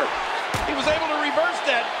counter. He was able to reverse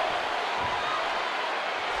that.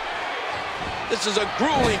 This is a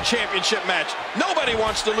grueling championship match. Nobody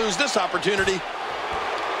wants to lose this opportunity.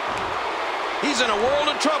 He's in a world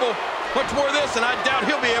of trouble. Much more of this, and I doubt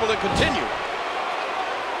he'll be able to continue.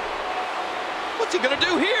 What's he going to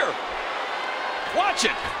do here? Watch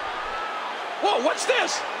it. Whoa, what's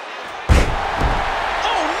this?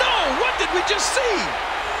 Oh, no! What did we just see?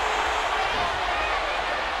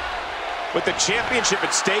 With the championship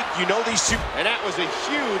at stake, you know these super... And that was a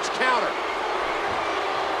huge counter.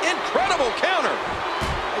 Incredible counter.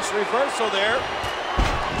 Nice reversal there.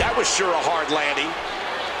 That was sure a hard landing.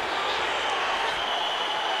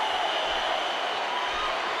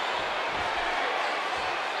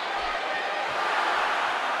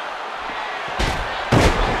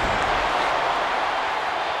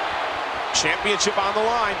 Championship on the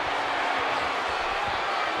line.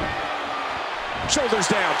 Shoulders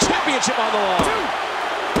down. Championship on the line.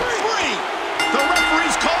 2, 3. The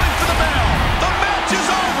referee's calling for the bell. The match is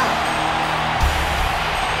over.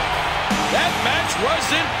 That match was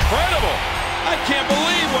incredible. I can't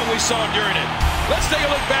believe what we saw during it. Let's take a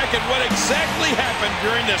look back at what exactly happened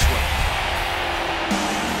during this one.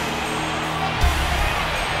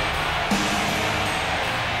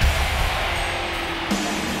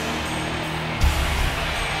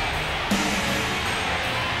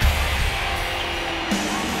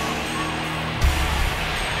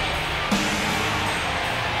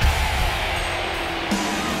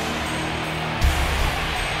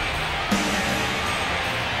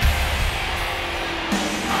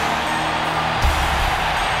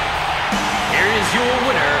 Your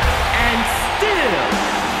winner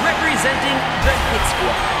Representing the Hit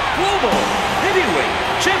Squad, Global Heavyweight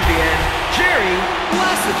Champion, Jerry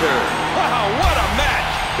Lassiter. Wow, what a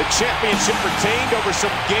match! The championship retained over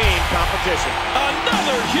some game competition.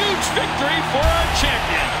 Another huge victory for our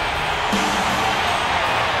champion.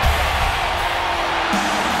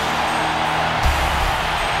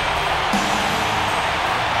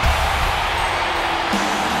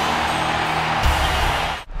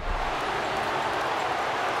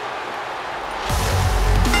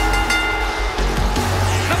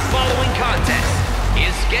 The following contest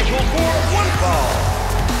is scheduled for one fall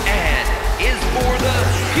and is for the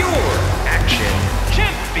Pure Action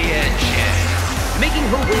Championship. Making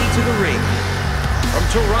her way to the ring from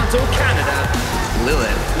Toronto, Canada,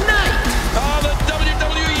 Lilith Knight. Oh, the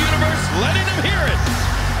WWE Universe letting them hear it.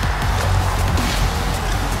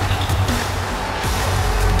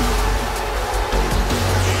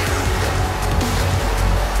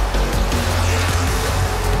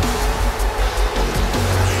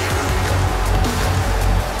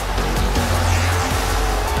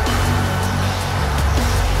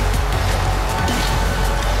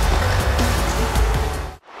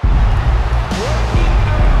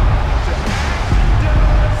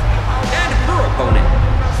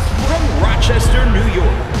 New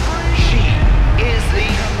York. She is the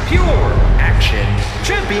Pure Action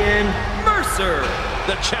Champion, Mercer.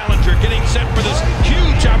 The challenger getting set for this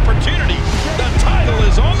huge opportunity. The title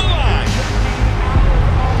is on the line.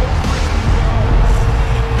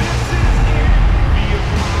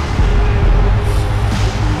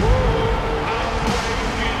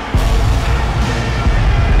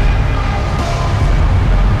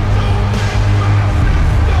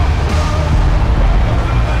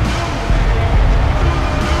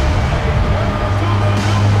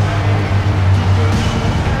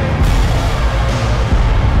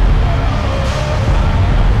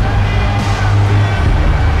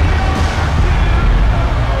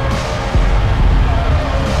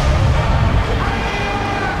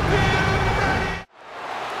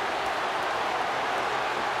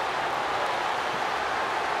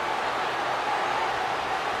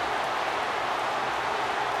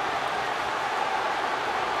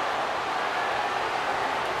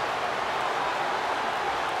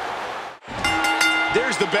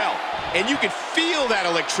 There's the bell, and you can feel that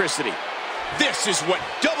electricity. This is what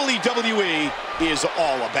WWE is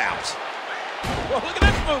all about. Well, look at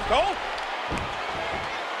this move, Cole.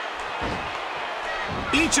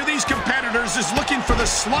 Each of these competitors is looking for the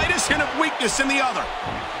slightest hint of weakness in the other.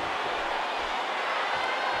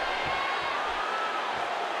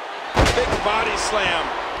 Big body slam.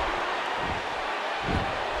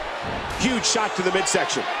 Huge shot to the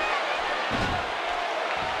midsection.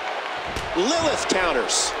 Lilith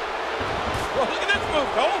counters. Well, look at this move,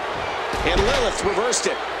 Cole. And Lilith reversed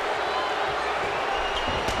it.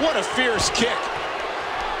 What a fierce kick.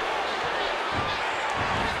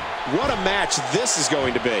 What a match this is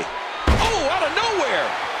going to be. Oh, out of nowhere.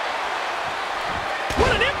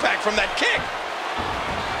 What an impact from that kick.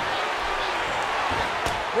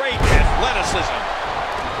 Great athleticism.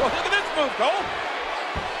 Well, look at this move, Cole.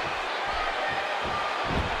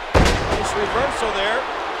 Nice reversal there.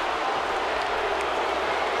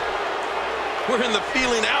 We're in the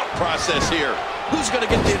feeling out process here. Who's going to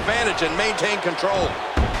get the advantage and maintain control?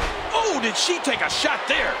 Oh, did she take a shot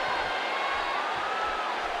there?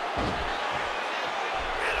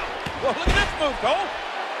 Well, look at this move, Cole.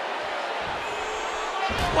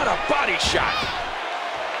 What a body shot.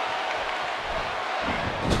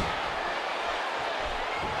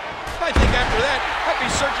 I think after that, I'd be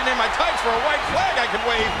searching in my tights for a white flag I could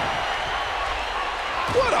wave.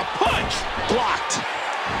 What a punch. Blocked.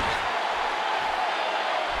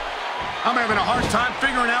 I'm having a hard time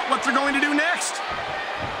figuring out what they're going to do next.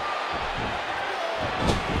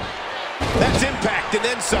 That's impact and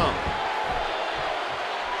then some.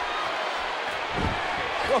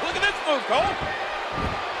 Well, look at this move, Cole.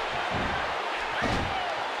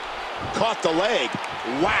 Caught the leg.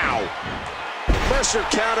 Wow. Mercer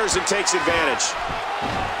counters and takes advantage.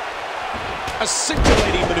 A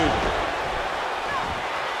scintillating maneuver.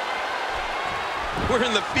 We're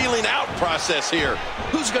in the feeling out process here.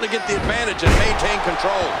 Who's going to get the advantage and maintain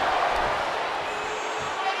control?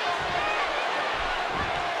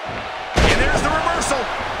 And there's the reversal.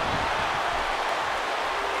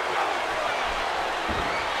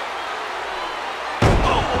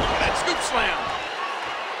 Oh, that scoop slam.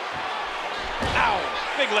 Ow,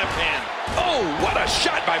 big left hand. Oh, what a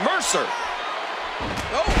shot by Mercer.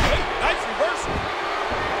 Oh, wait, nice reversal.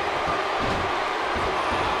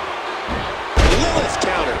 Lilith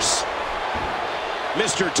counters.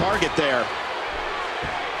 Mr. Target there.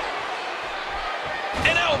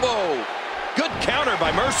 An elbow. Good counter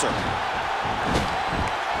by Mercer.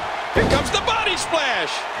 Here comes the body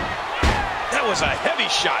splash. That was a heavy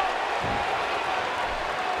shot.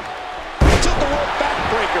 To the rope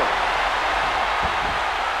backbreaker.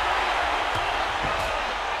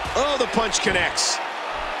 Oh, the punch connects.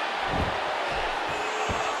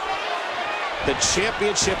 The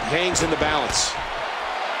championship hangs in the balance.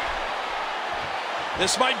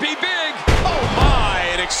 This might be big. Oh my,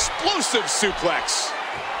 an explosive suplex.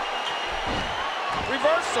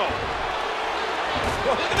 Reversal.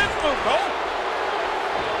 Well, look at this move, Cole.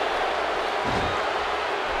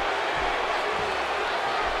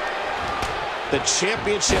 The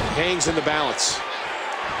championship hangs in the balance.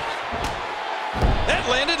 That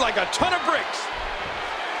landed like a ton of bricks.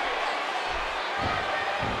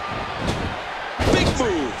 Big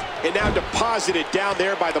move. And now deposited down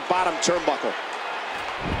there by the bottom turnbuckle.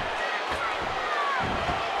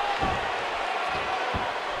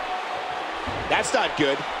 That's not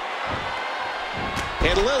good.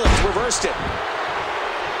 And Lilith reversed it.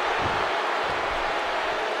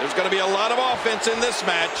 There's going to be a lot of offense in this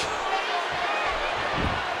match.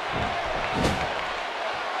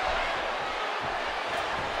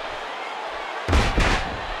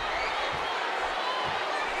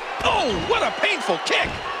 Oh, what a painful kick.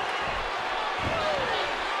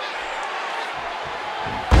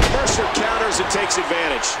 Mercer counters and takes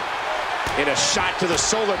advantage. And a shot to the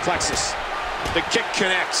solar plexus. The kick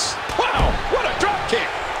connects. Wow, what a drop kick.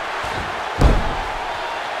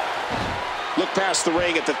 Look past the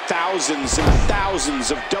ring at the thousands and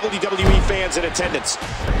thousands of WWE fans in attendance.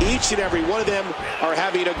 Each and every one of them are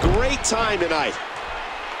having a great time tonight.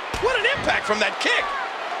 What an impact from that kick.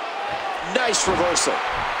 Nice reversal.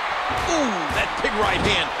 Ooh, that big right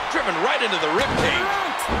hand driven right into the ribcage.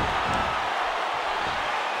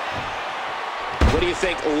 What do you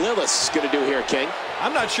think Lilith's going to do here, King?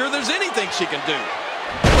 I'm not sure there's anything she can do.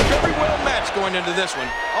 Look, very well matched going into this one.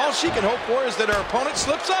 All she can hope for is that her opponent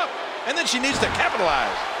slips up, and then she needs to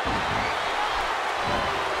capitalize.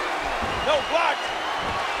 No block.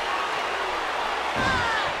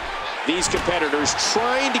 These competitors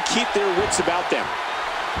trying to keep their wits about them.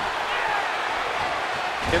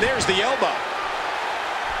 And there's the elbow.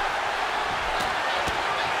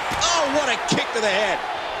 Oh, what a kick to the head.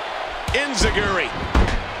 Enziguri.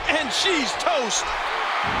 And she's toast.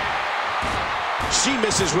 She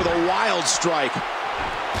misses with a wild strike.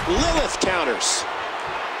 Lilith counters.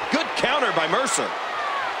 Good counter by Mercer.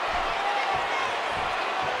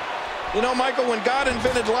 You know, Michael, when God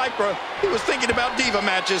invented Lycra, he was thinking about diva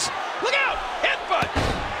matches. Look out! Headbutt!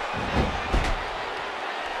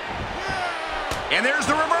 And there's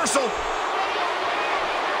the reversal.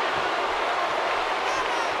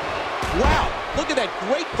 Wow, look at that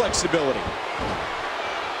great flexibility.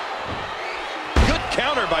 Good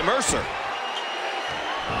counter by Mercer.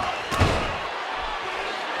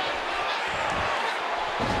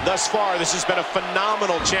 Thus far, this has been a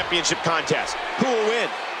phenomenal championship contest. Who will win?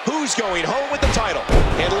 Who's going home with the title?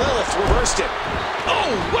 And Lilith reversed it.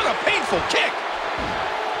 Oh, what a painful kick!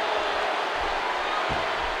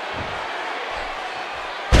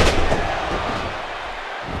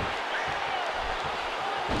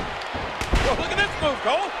 Oh, look at this move,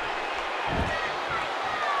 Cole.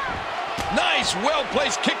 Nice,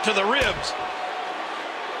 well-placed kick to the ribs.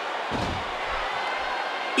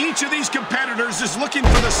 Each of these competitors is looking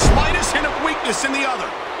for the slightest hint of weakness in the other.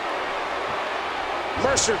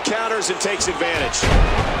 Mercer counters and takes advantage.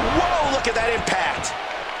 Whoa, look at that impact.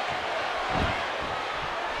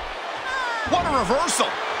 What a reversal.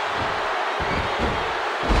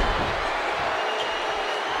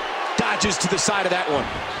 Dodges to the side of that one.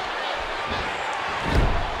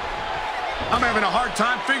 I'm having a hard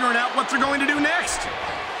time figuring out what they're going to do next.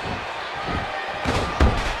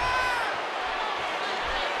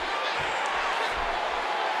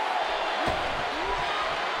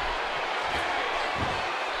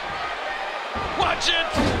 Watch it!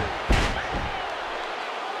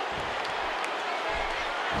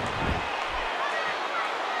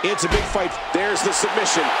 It's a big fight. There's the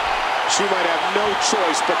submission. She might have no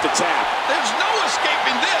choice but to tap. There's no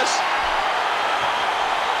escaping this!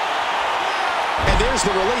 And there's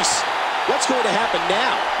the release. What's going to happen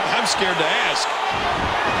now? I'm scared to ask.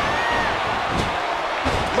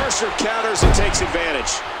 Mercer counters and takes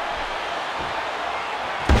advantage.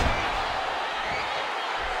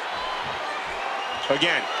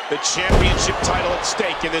 Again, the championship title at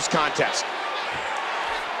stake in this contest.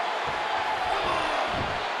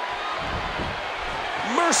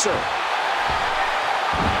 Mercer.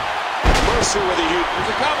 Mercer with a huge There's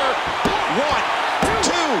a cover. 1,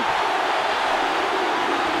 2.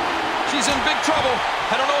 She She's in big trouble.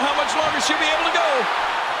 I don't know how much longer she'll be able to go.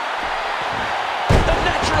 The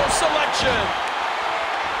natural selection.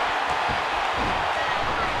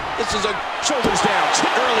 This is a Shoulders down,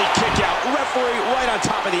 early kick out. Referee right on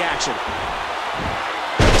top of the action.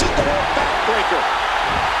 Took the rope backbreaker.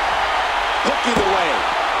 Hook either way.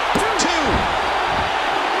 2.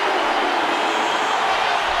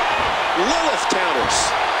 Lilith counters.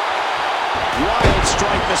 Wild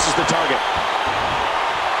strike misses the target.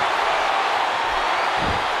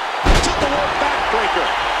 Took the rope backbreaker.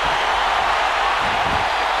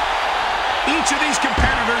 Each of these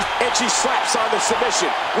competitors, And she slaps on the submission.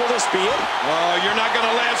 Will this be it? Oh, you're not going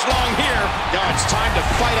to last long here. Now it's time to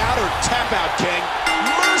fight out or tap out, King.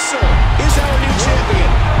 Mercer is our new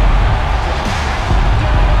champion.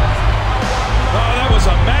 Oh, that was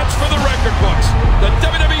a match for the record books. The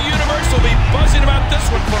WWE Universe will be buzzing about this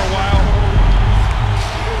one for a while.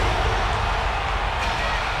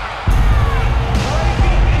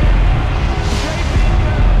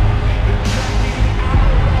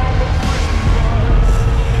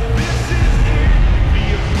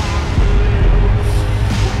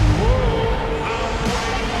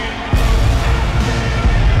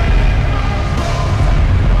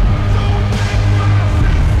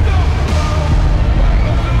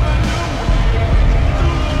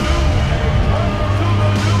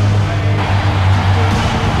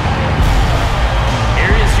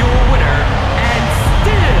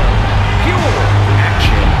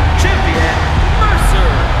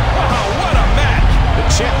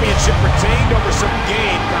 Championship retained over some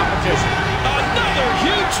game competition. Another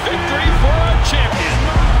huge victory for our champion.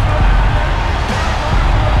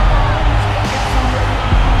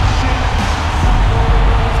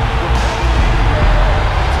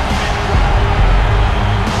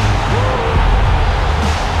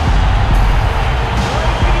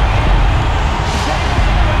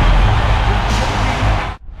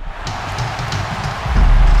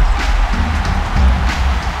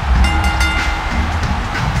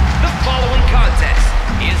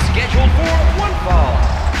 Scheduled for one fall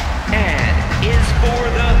and is for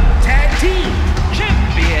the Tag Team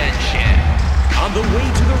Championship. On the way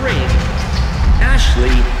to the ring,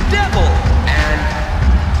 Ashley Devil and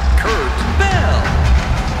Kurt Bell.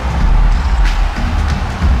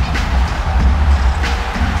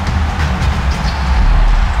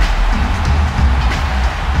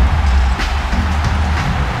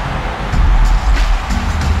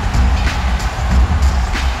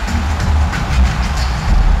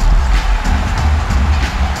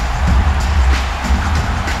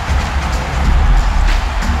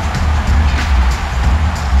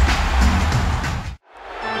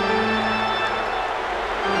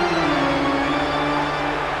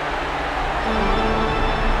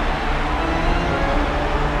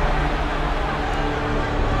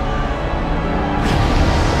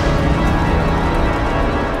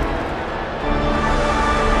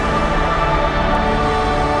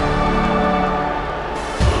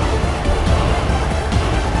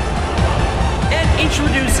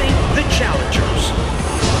 Introducing the challengers.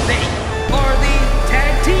 They are the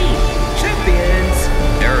Tag Team Champions,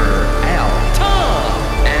 Tom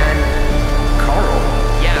and Carl.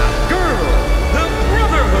 Yeah, girl, the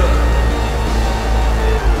Brotherhood.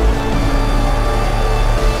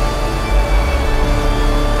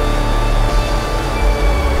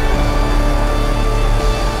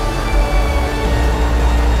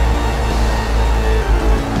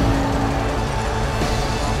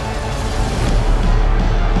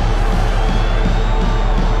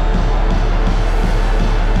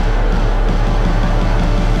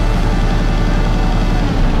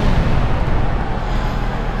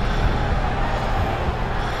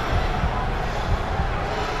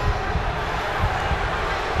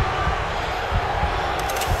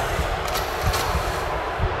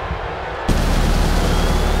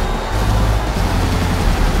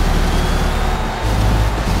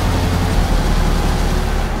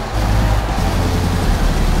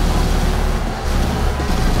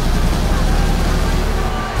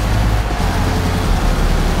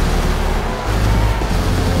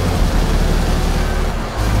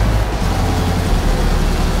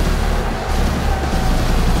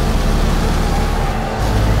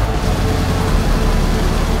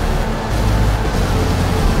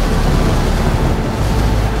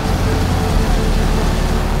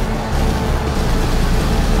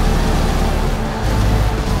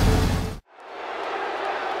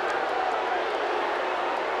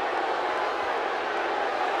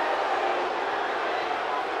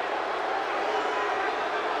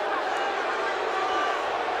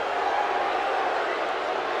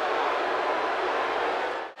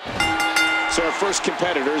 first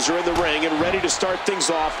competitors are in the ring and ready to start things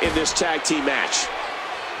off in this tag team match.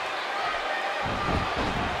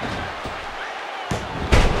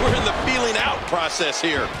 We're in the feeling out process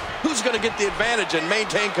here. Who's going to get the advantage and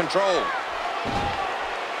maintain control?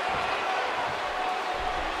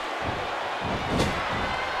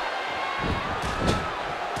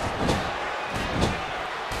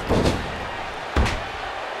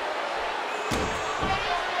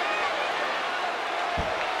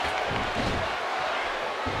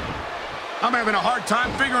 I'm having a hard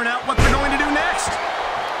time figuring out what they're going to do next.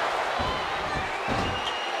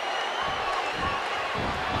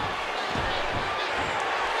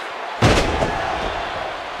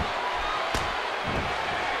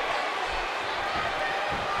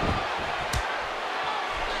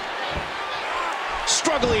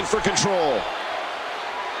 Struggling for control.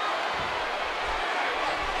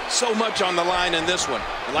 So much on the line in this one.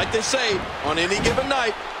 And like they say, on any given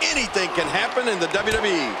night, anything can happen in the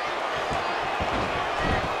WWE.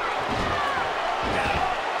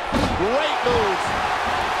 Great move.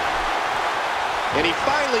 And he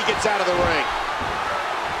finally gets out of the ring.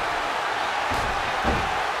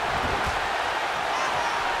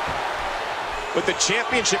 With the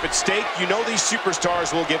championship at stake, you know these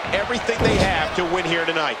superstars will give everything they have to win here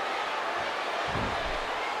tonight.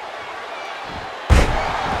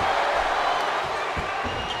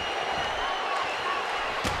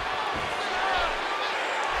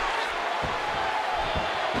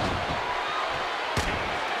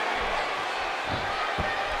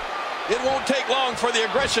 It won't take long for the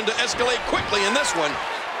aggression to escalate quickly in this one.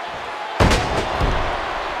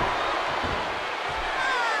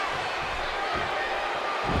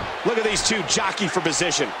 Look at these two jockey for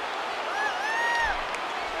position.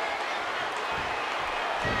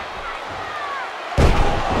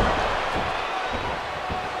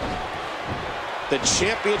 The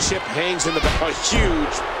championship hangs in the back. A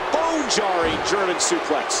huge, bone-jarring German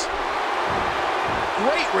suplex.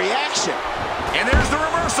 Great reaction. And there's the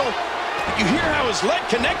reversal. You hear how his leg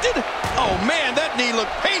connected? Oh, man, that knee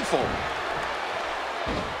looked painful.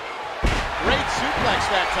 Great suplex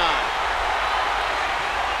that time.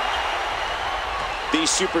 These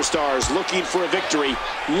superstars looking for a victory,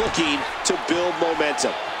 looking to build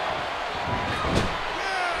momentum.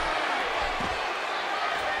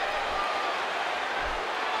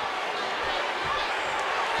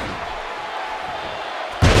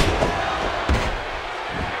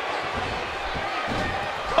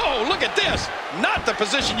 Oh, look at this. Not the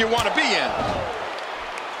position you want to be in.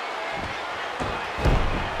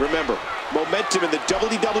 Remember, momentum in the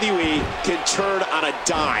WWE can turn on a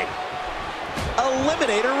dime.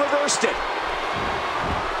 Eliminator reversed it.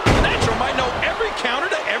 Natural might know every counter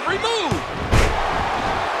to every move.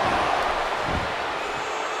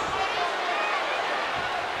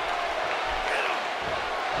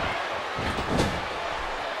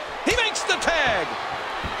 He makes the tag.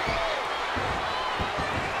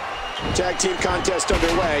 Tag team contest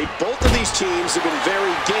underway. Both of these teams have been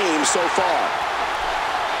very game so far.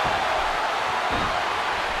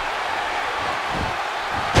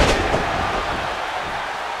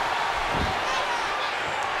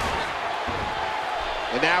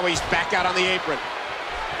 And now he's back out on the apron.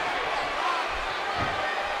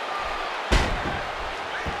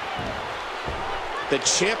 The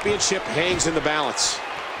championship hangs in the balance.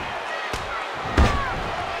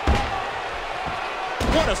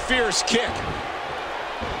 What a fierce kick.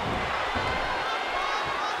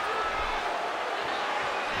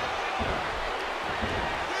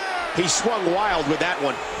 He swung wild with that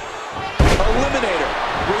one. Eliminator,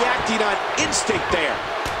 reacting on instinct there.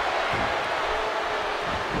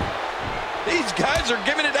 These guys are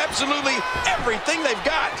giving it absolutely everything they've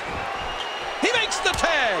got. He makes the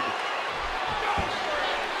tag.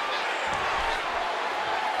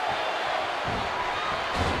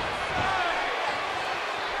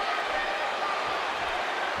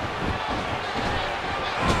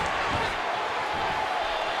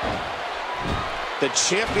 The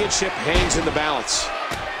championship hangs in the balance.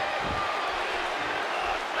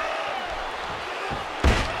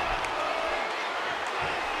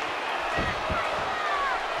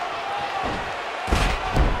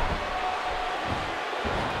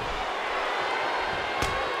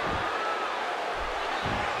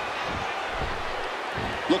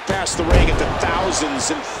 Look past the ring at the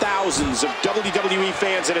thousands and thousands of WWE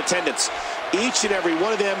fans in attendance. Each and every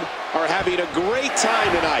one of them are having a great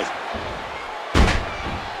time tonight.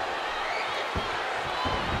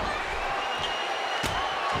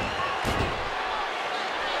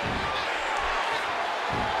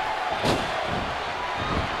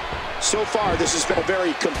 So far, this has been a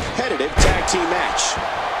very competitive tag team match.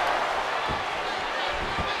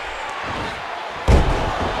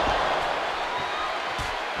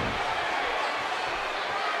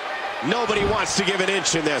 Nobody wants to give an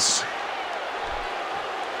inch in this.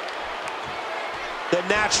 The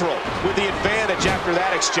Natural with the advantage after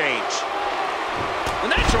that exchange. The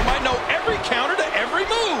Natural might know every counter to every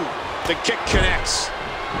move. The kick connects.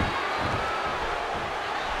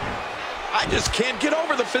 I just can't get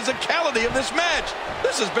over the physicality of this match.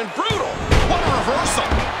 This has been brutal. What a reversal.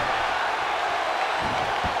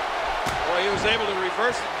 Boy, he was able to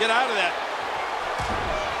reverse it and get out of that.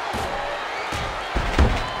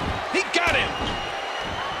 He got him.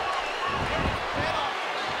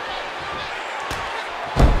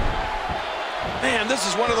 Man, this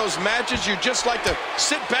is one of those matches you just like to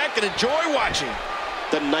sit back and enjoy watching.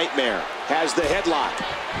 The Nightmare has the headlock.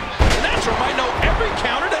 The Natural might know every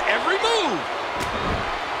counter to every move.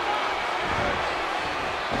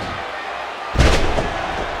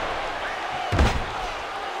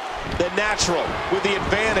 The Natural with the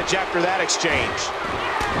advantage after that exchange.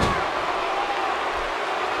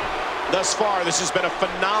 Thus far, this has been a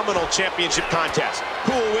phenomenal championship contest.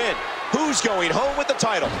 Who will win? Who's going home with the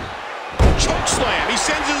title? Choke slam. He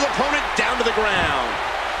sends his opponent down to the ground.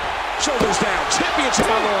 Shoulders down. Championship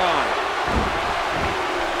on the line.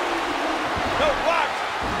 No, blocked.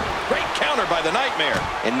 Great counter by the Nightmare.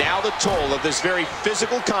 And now the toll of this very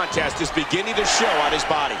physical contest is beginning to show on his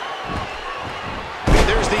body.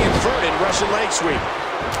 There's the inverted Russian leg sweep.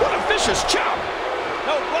 What a vicious chop.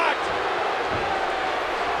 No, blocked.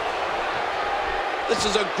 This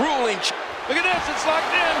is a grueling chop. Look at this, it's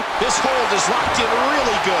locked in. This hold is locked in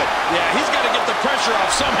really good. Yeah, he's got to get the pressure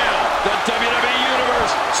off somehow. The WWE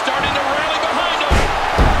Universe starting to rally behind him.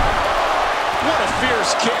 What a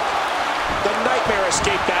fierce kick. The Nightmare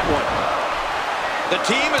escaped that one. The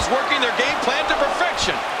team is working their game plan to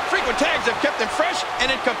perfection. Frequent tags have kept them fresh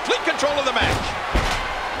and in complete control of the match.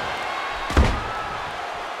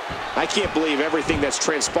 I can't believe everything that's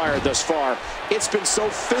transpired thus far. It's been so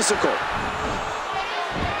physical.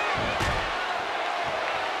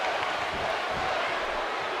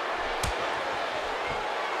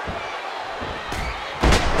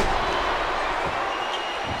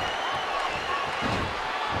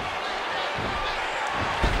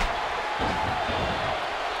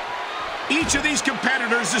 Each of these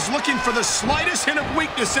competitors is looking for the slightest hint of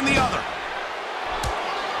weakness in the other.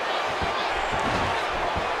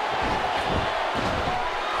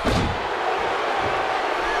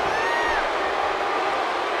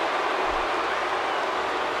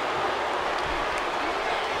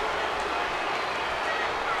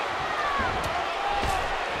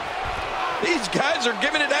 These guys are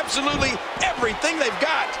giving it absolutely everything they've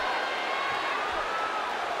got.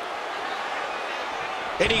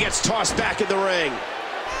 And he gets tossed back in the ring.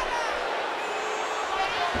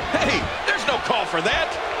 Hey, there's no call for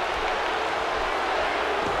that.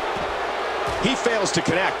 He fails to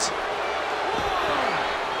connect.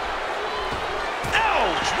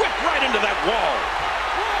 Ouch! Whipped right into that wall.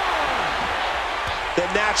 The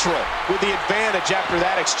Natural with the advantage after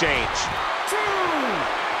that exchange.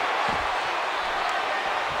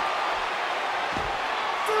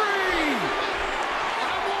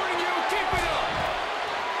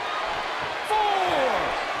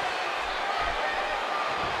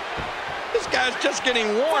 Guy's just getting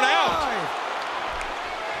worn out.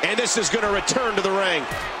 And this is going to return to the ring.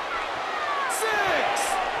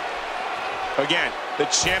 6. Again, the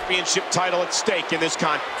championship title at stake in this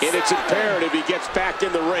and it's imperative he gets back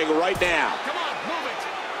in the ring right now. Come on, move it.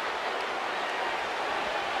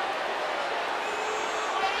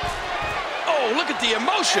 Oh, look at the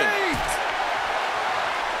emotion. 8.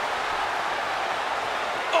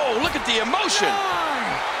 Oh, look at the emotion. 9.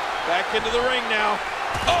 Back into the ring now.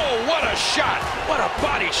 Oh, what a shot. What a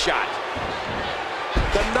body shot.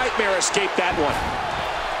 The Nightmare escaped that one.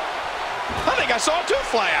 I think I saw a tooth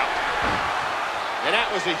fly out. And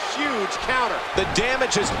that was a huge counter. The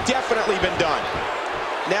damage has definitely been done.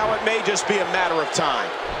 Now it may just be a matter of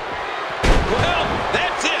time. Well,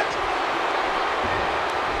 that's it.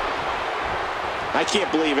 I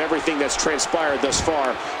can't believe everything that's transpired thus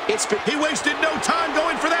far. He wasted no time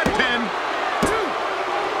going for that pin.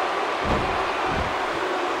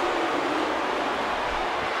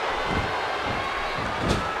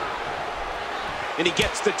 And he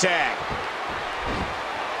gets the tag.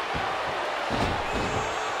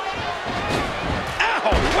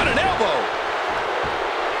 Ow, what an elbow.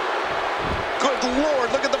 Good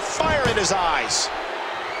Lord, look at the fire in his eyes.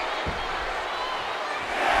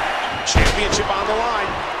 Championship on the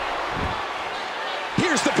line.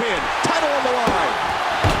 Here's the pin. Title on the line.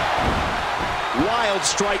 Wild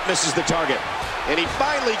strike misses the target. And he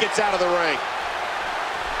finally gets out of the ring.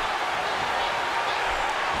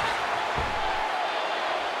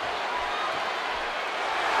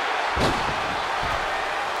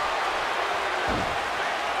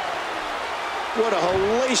 What a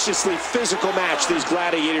hellaciously physical match these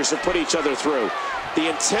gladiators have put each other through.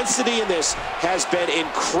 The intensity in this has been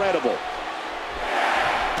incredible.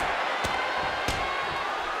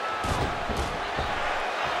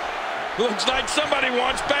 Looks like somebody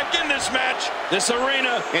wants back in this match, this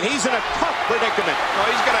arena. And he's in a tough predicament.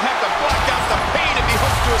 Oh, he's going to have to block out the pain if he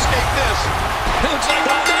hopes to escape this. It looks like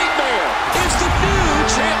the Nightmare is the new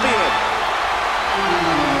champion.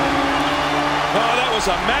 Oh, that was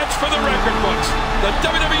a match for the record books. The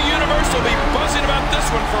WWE Universe will be buzzing about this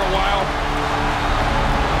one for a while.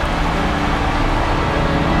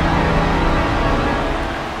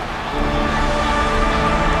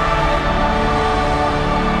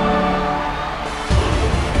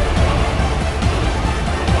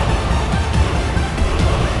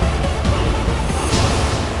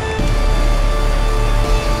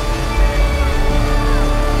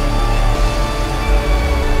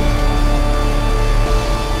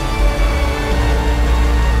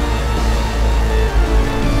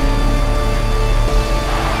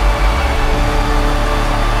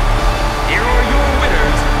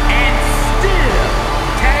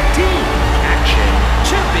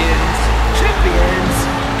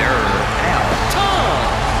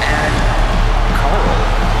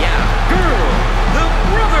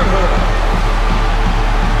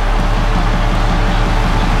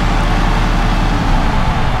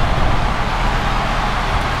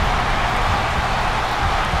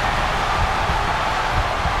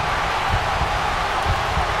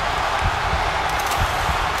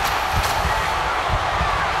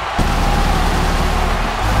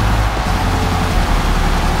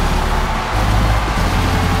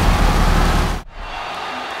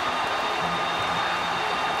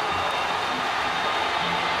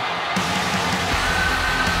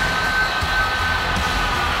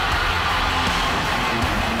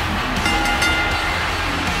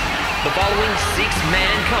 The following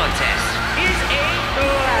six-man contest is a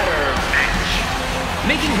ladder match.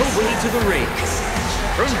 Making her way to the ring,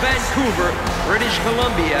 from Vancouver, British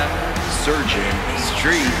Columbia, Surgeon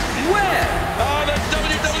Street Web. Oh, the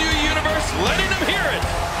WWE Universe letting them hear it.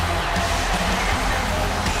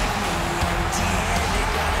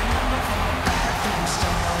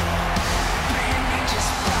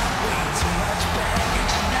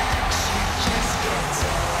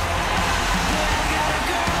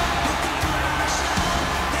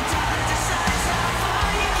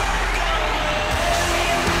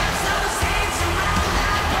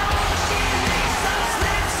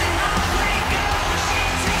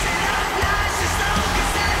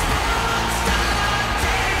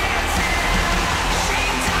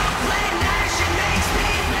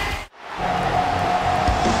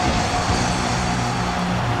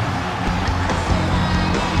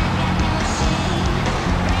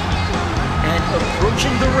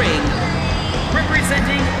 Approaching the ring,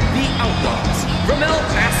 representing the Outlaws from El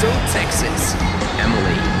Paso, Texas,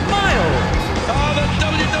 Emily Miles. Oh, the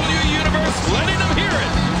WWE Universe letting them hear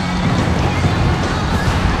it.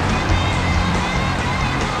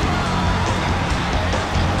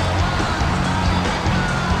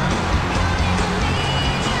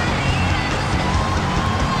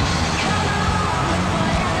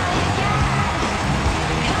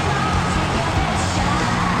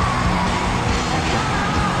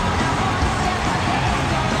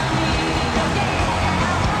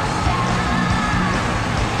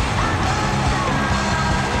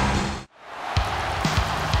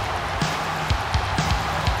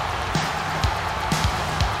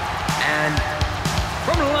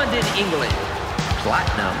 England,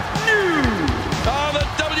 Platinum News. Oh, the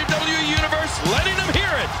WWE Universe letting them hear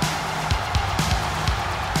it.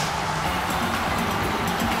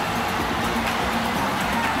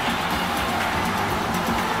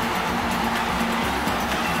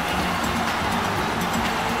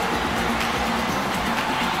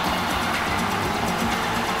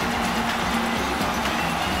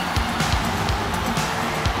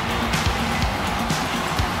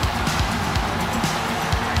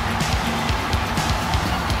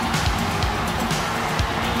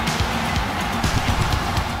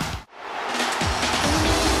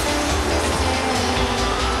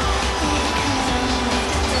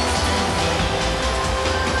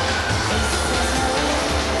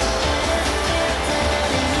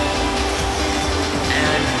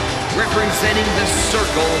 Representing the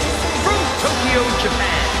Circle from Tokyo,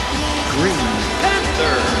 Japan, Green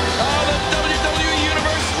Panther. Oh, the WWE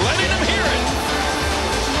Universe letting them hear it.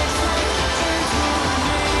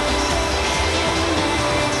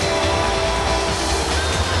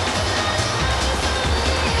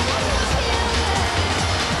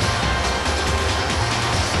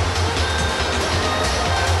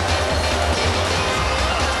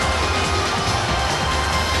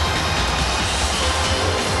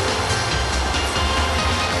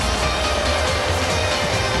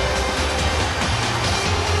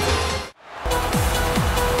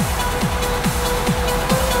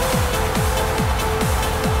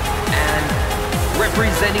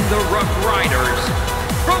 representing the Rough Riders,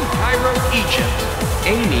 from Cairo, Egypt,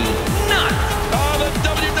 Amy Nutt. Oh, the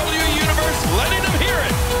WWE Universe letting them hear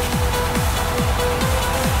it.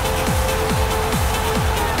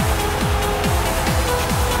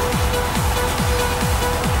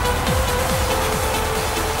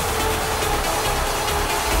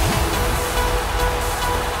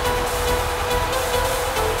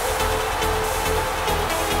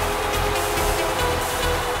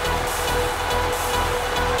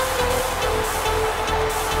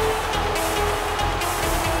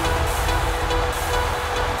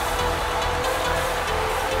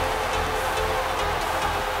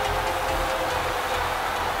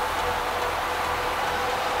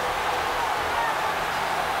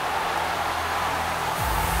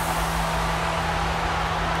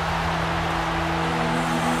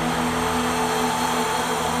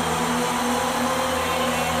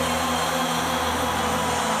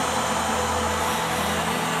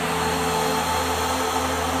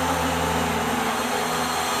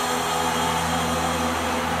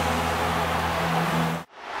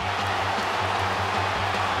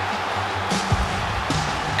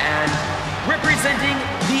 Representing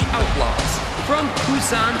the Outlaws, from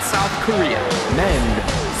Busan, South Korea, men,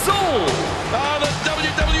 Seoul. Oh, the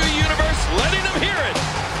WWE Universe letting them hear it.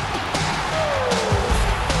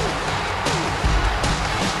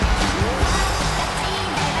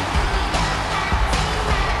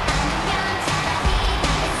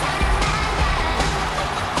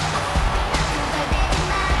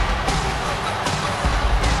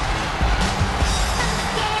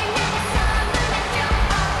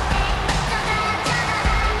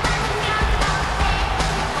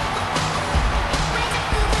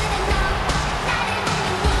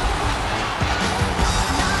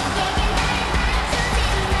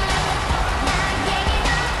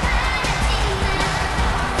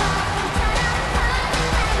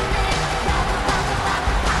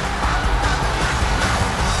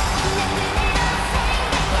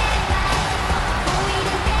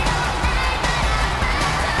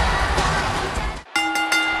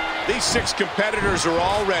 These 6 competitors are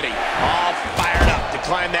all ready, all fired up to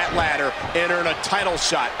climb that ladder and earn a title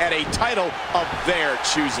shot at a title of their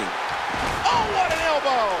choosing. Oh, what an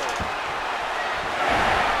elbow!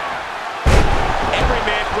 Every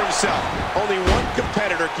man for himself. Only one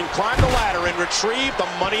competitor can climb the ladder and retrieve the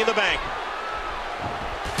Money in the Bank.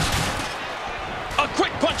 A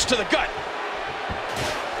quick punch to the gut.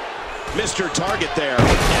 Mr. Target there.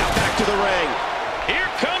 Now back to the ring. Here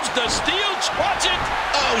comes the steel. Watch it.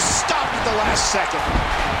 Oh, stopped at the last second.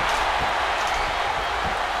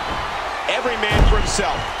 Every man for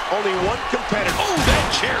himself. Only one competitor. Oh, that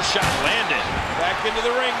chair shot landed. Back into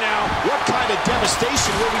the ring now. What kind of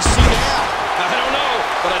devastation will we see now? I don't know,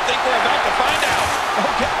 but I think we're about to find out.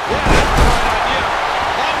 Okay. Yeah, that's the right idea.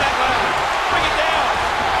 Climb that ladder. Bring it down.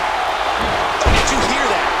 Oh, did you hear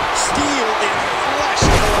that? Steel and flesh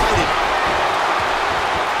collided.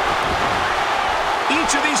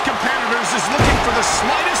 Each of these competitors is looking for the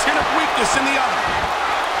slightest hint of weakness in the other.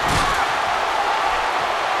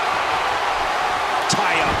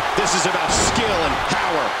 Tie up. This is about skill and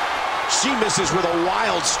power. She misses with a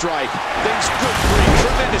wild strike. Things good for a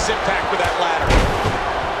tremendous impact with that ladder.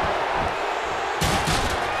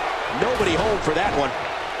 Nobody home for that one.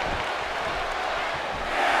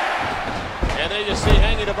 And there you see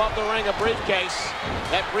hanging above the ring a briefcase.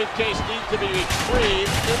 That briefcase needs to be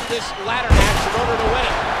retrieved in this ladder match in order to win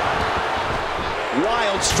it.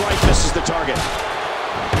 Wild strike misses the target.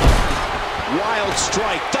 Wild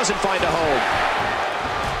strike doesn't find a home.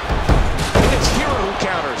 And it's Hero who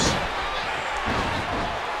counters.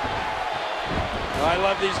 Oh, I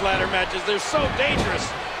love these ladder matches. They're so dangerous.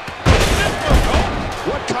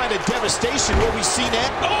 What kind of devastation will we see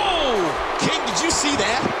next? Oh! King, did you see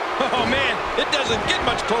that? Oh, man, it doesn't get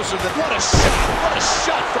much closer than... What a shot! What a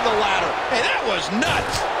shot from the ladder! Hey, that was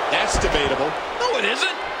nuts! That's debatable. No, it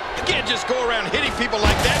isn't. You can't just go around hitting people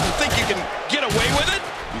like that and think you can get away with it.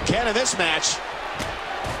 You can in this match.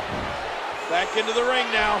 Back into the ring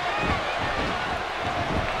now.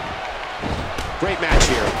 Great match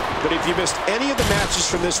here. But if you missed any of the matches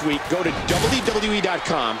from this week, go to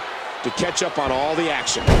WWE.com to catch up on all the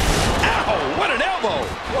action. Ow! What an elbow!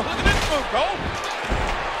 Well, look at this move, Cole.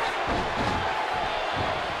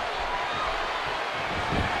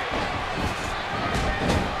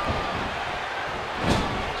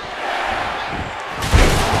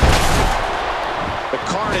 The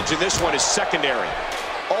carnage in this one is secondary.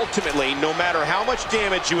 Ultimately, no matter how much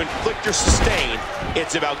damage you inflict or sustain,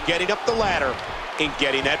 it's about getting up the ladder and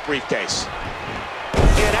getting that briefcase.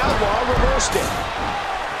 And Outlaw reversed it.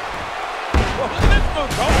 Well, look at this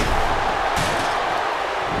move, Cole.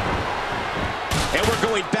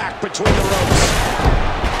 going back between the ropes.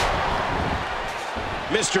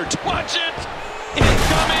 Watch it!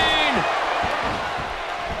 Incoming!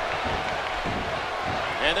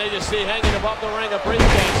 And there you see hanging above the ring a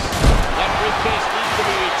briefcase. That briefcase needs to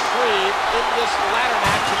be retrieved in this ladder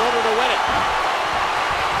match in order to win it.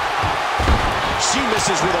 She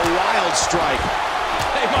misses with a wild strike.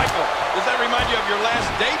 Hey, Michael, does that remind you of your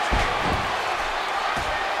last date?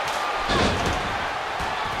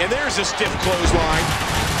 And there's a stiff clothesline.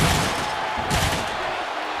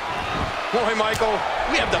 Boy, Michael,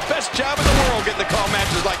 we have the best job in the world getting to call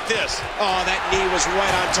matches like this. Oh, that knee was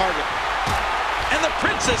right on target. And the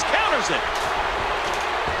Princess counters it.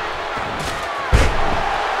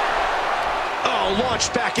 Oh, launched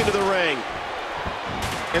back into the ring.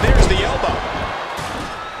 And there's the elbow.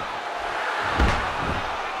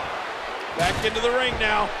 Back into the ring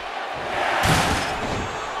now.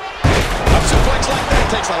 A suplex like that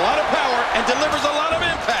takes a lot of power and delivers a lot of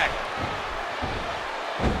impact.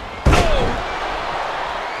 Oh!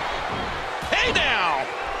 Hey now!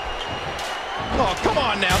 Oh, come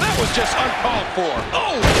on now. That was just uncalled for.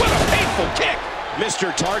 Oh, what a painful kick. Missed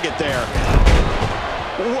her target there.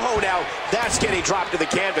 Whoa, now that's getting dropped to the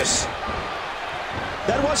canvas.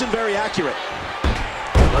 That wasn't very accurate.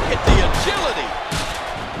 Look at the agility.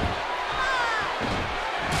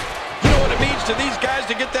 You know what it means to these guys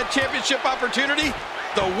to get that championship opportunity?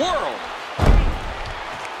 The world.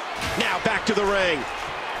 Now back to the ring.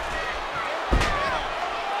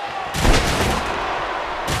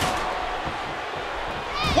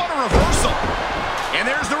 What a reversal. And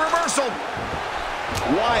there's the reversal.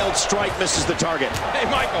 Wild strike misses the target. Hey,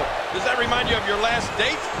 Michael, does that remind you of your last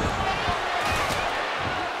date?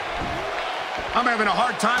 I'm having a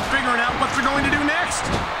hard time figuring out what they're going to do next.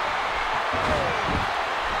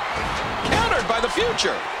 Countered by the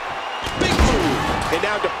future. Big move. And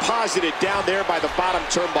now deposited down there by the bottom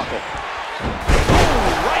turnbuckle. Oh,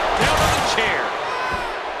 right down on the chair.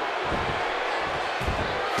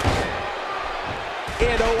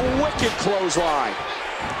 And a wicked clothesline.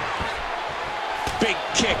 Big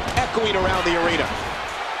kick echoing around the arena.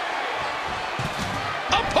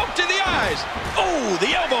 A poke to the eyes. Oh,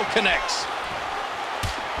 the elbow connects.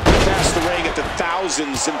 Past the ring at the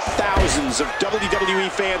thousands and thousands of WWE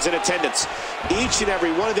fans in attendance. Each and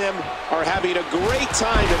every one of them are having a great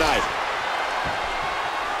time tonight.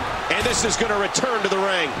 And this is going to return to the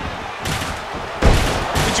ring.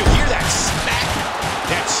 Did you hear that smack?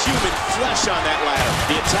 That's human flesh on that ladder.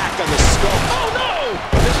 The attack on the skull. Oh, no!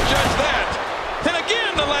 Misjudged that. And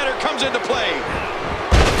again, the ladder comes into play.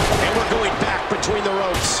 And we're going back between the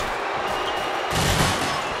ropes.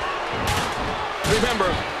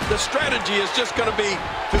 Remember, the strategy is just going to be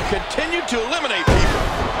to continue to eliminate people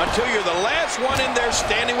until you're the last one in there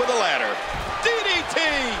standing with a ladder. DDT!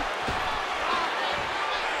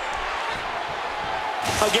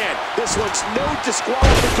 Again, this one's no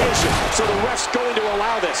disqualification, so the ref's going to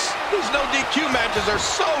allow this. These no DQ matches are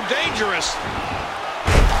so dangerous.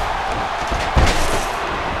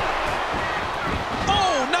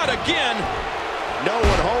 Oh, not again. No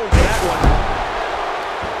one home for that one.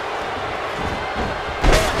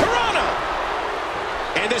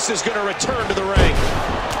 And this is going to return to the ring.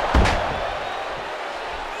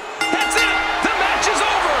 That's it! The match is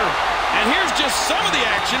over! And here's just some of the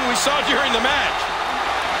action we saw during the match.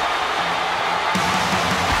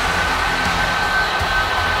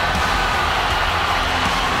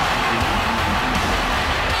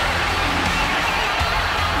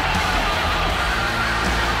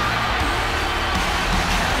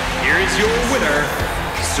 Here is your winner,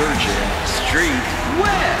 Surgeon Street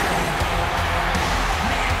Web.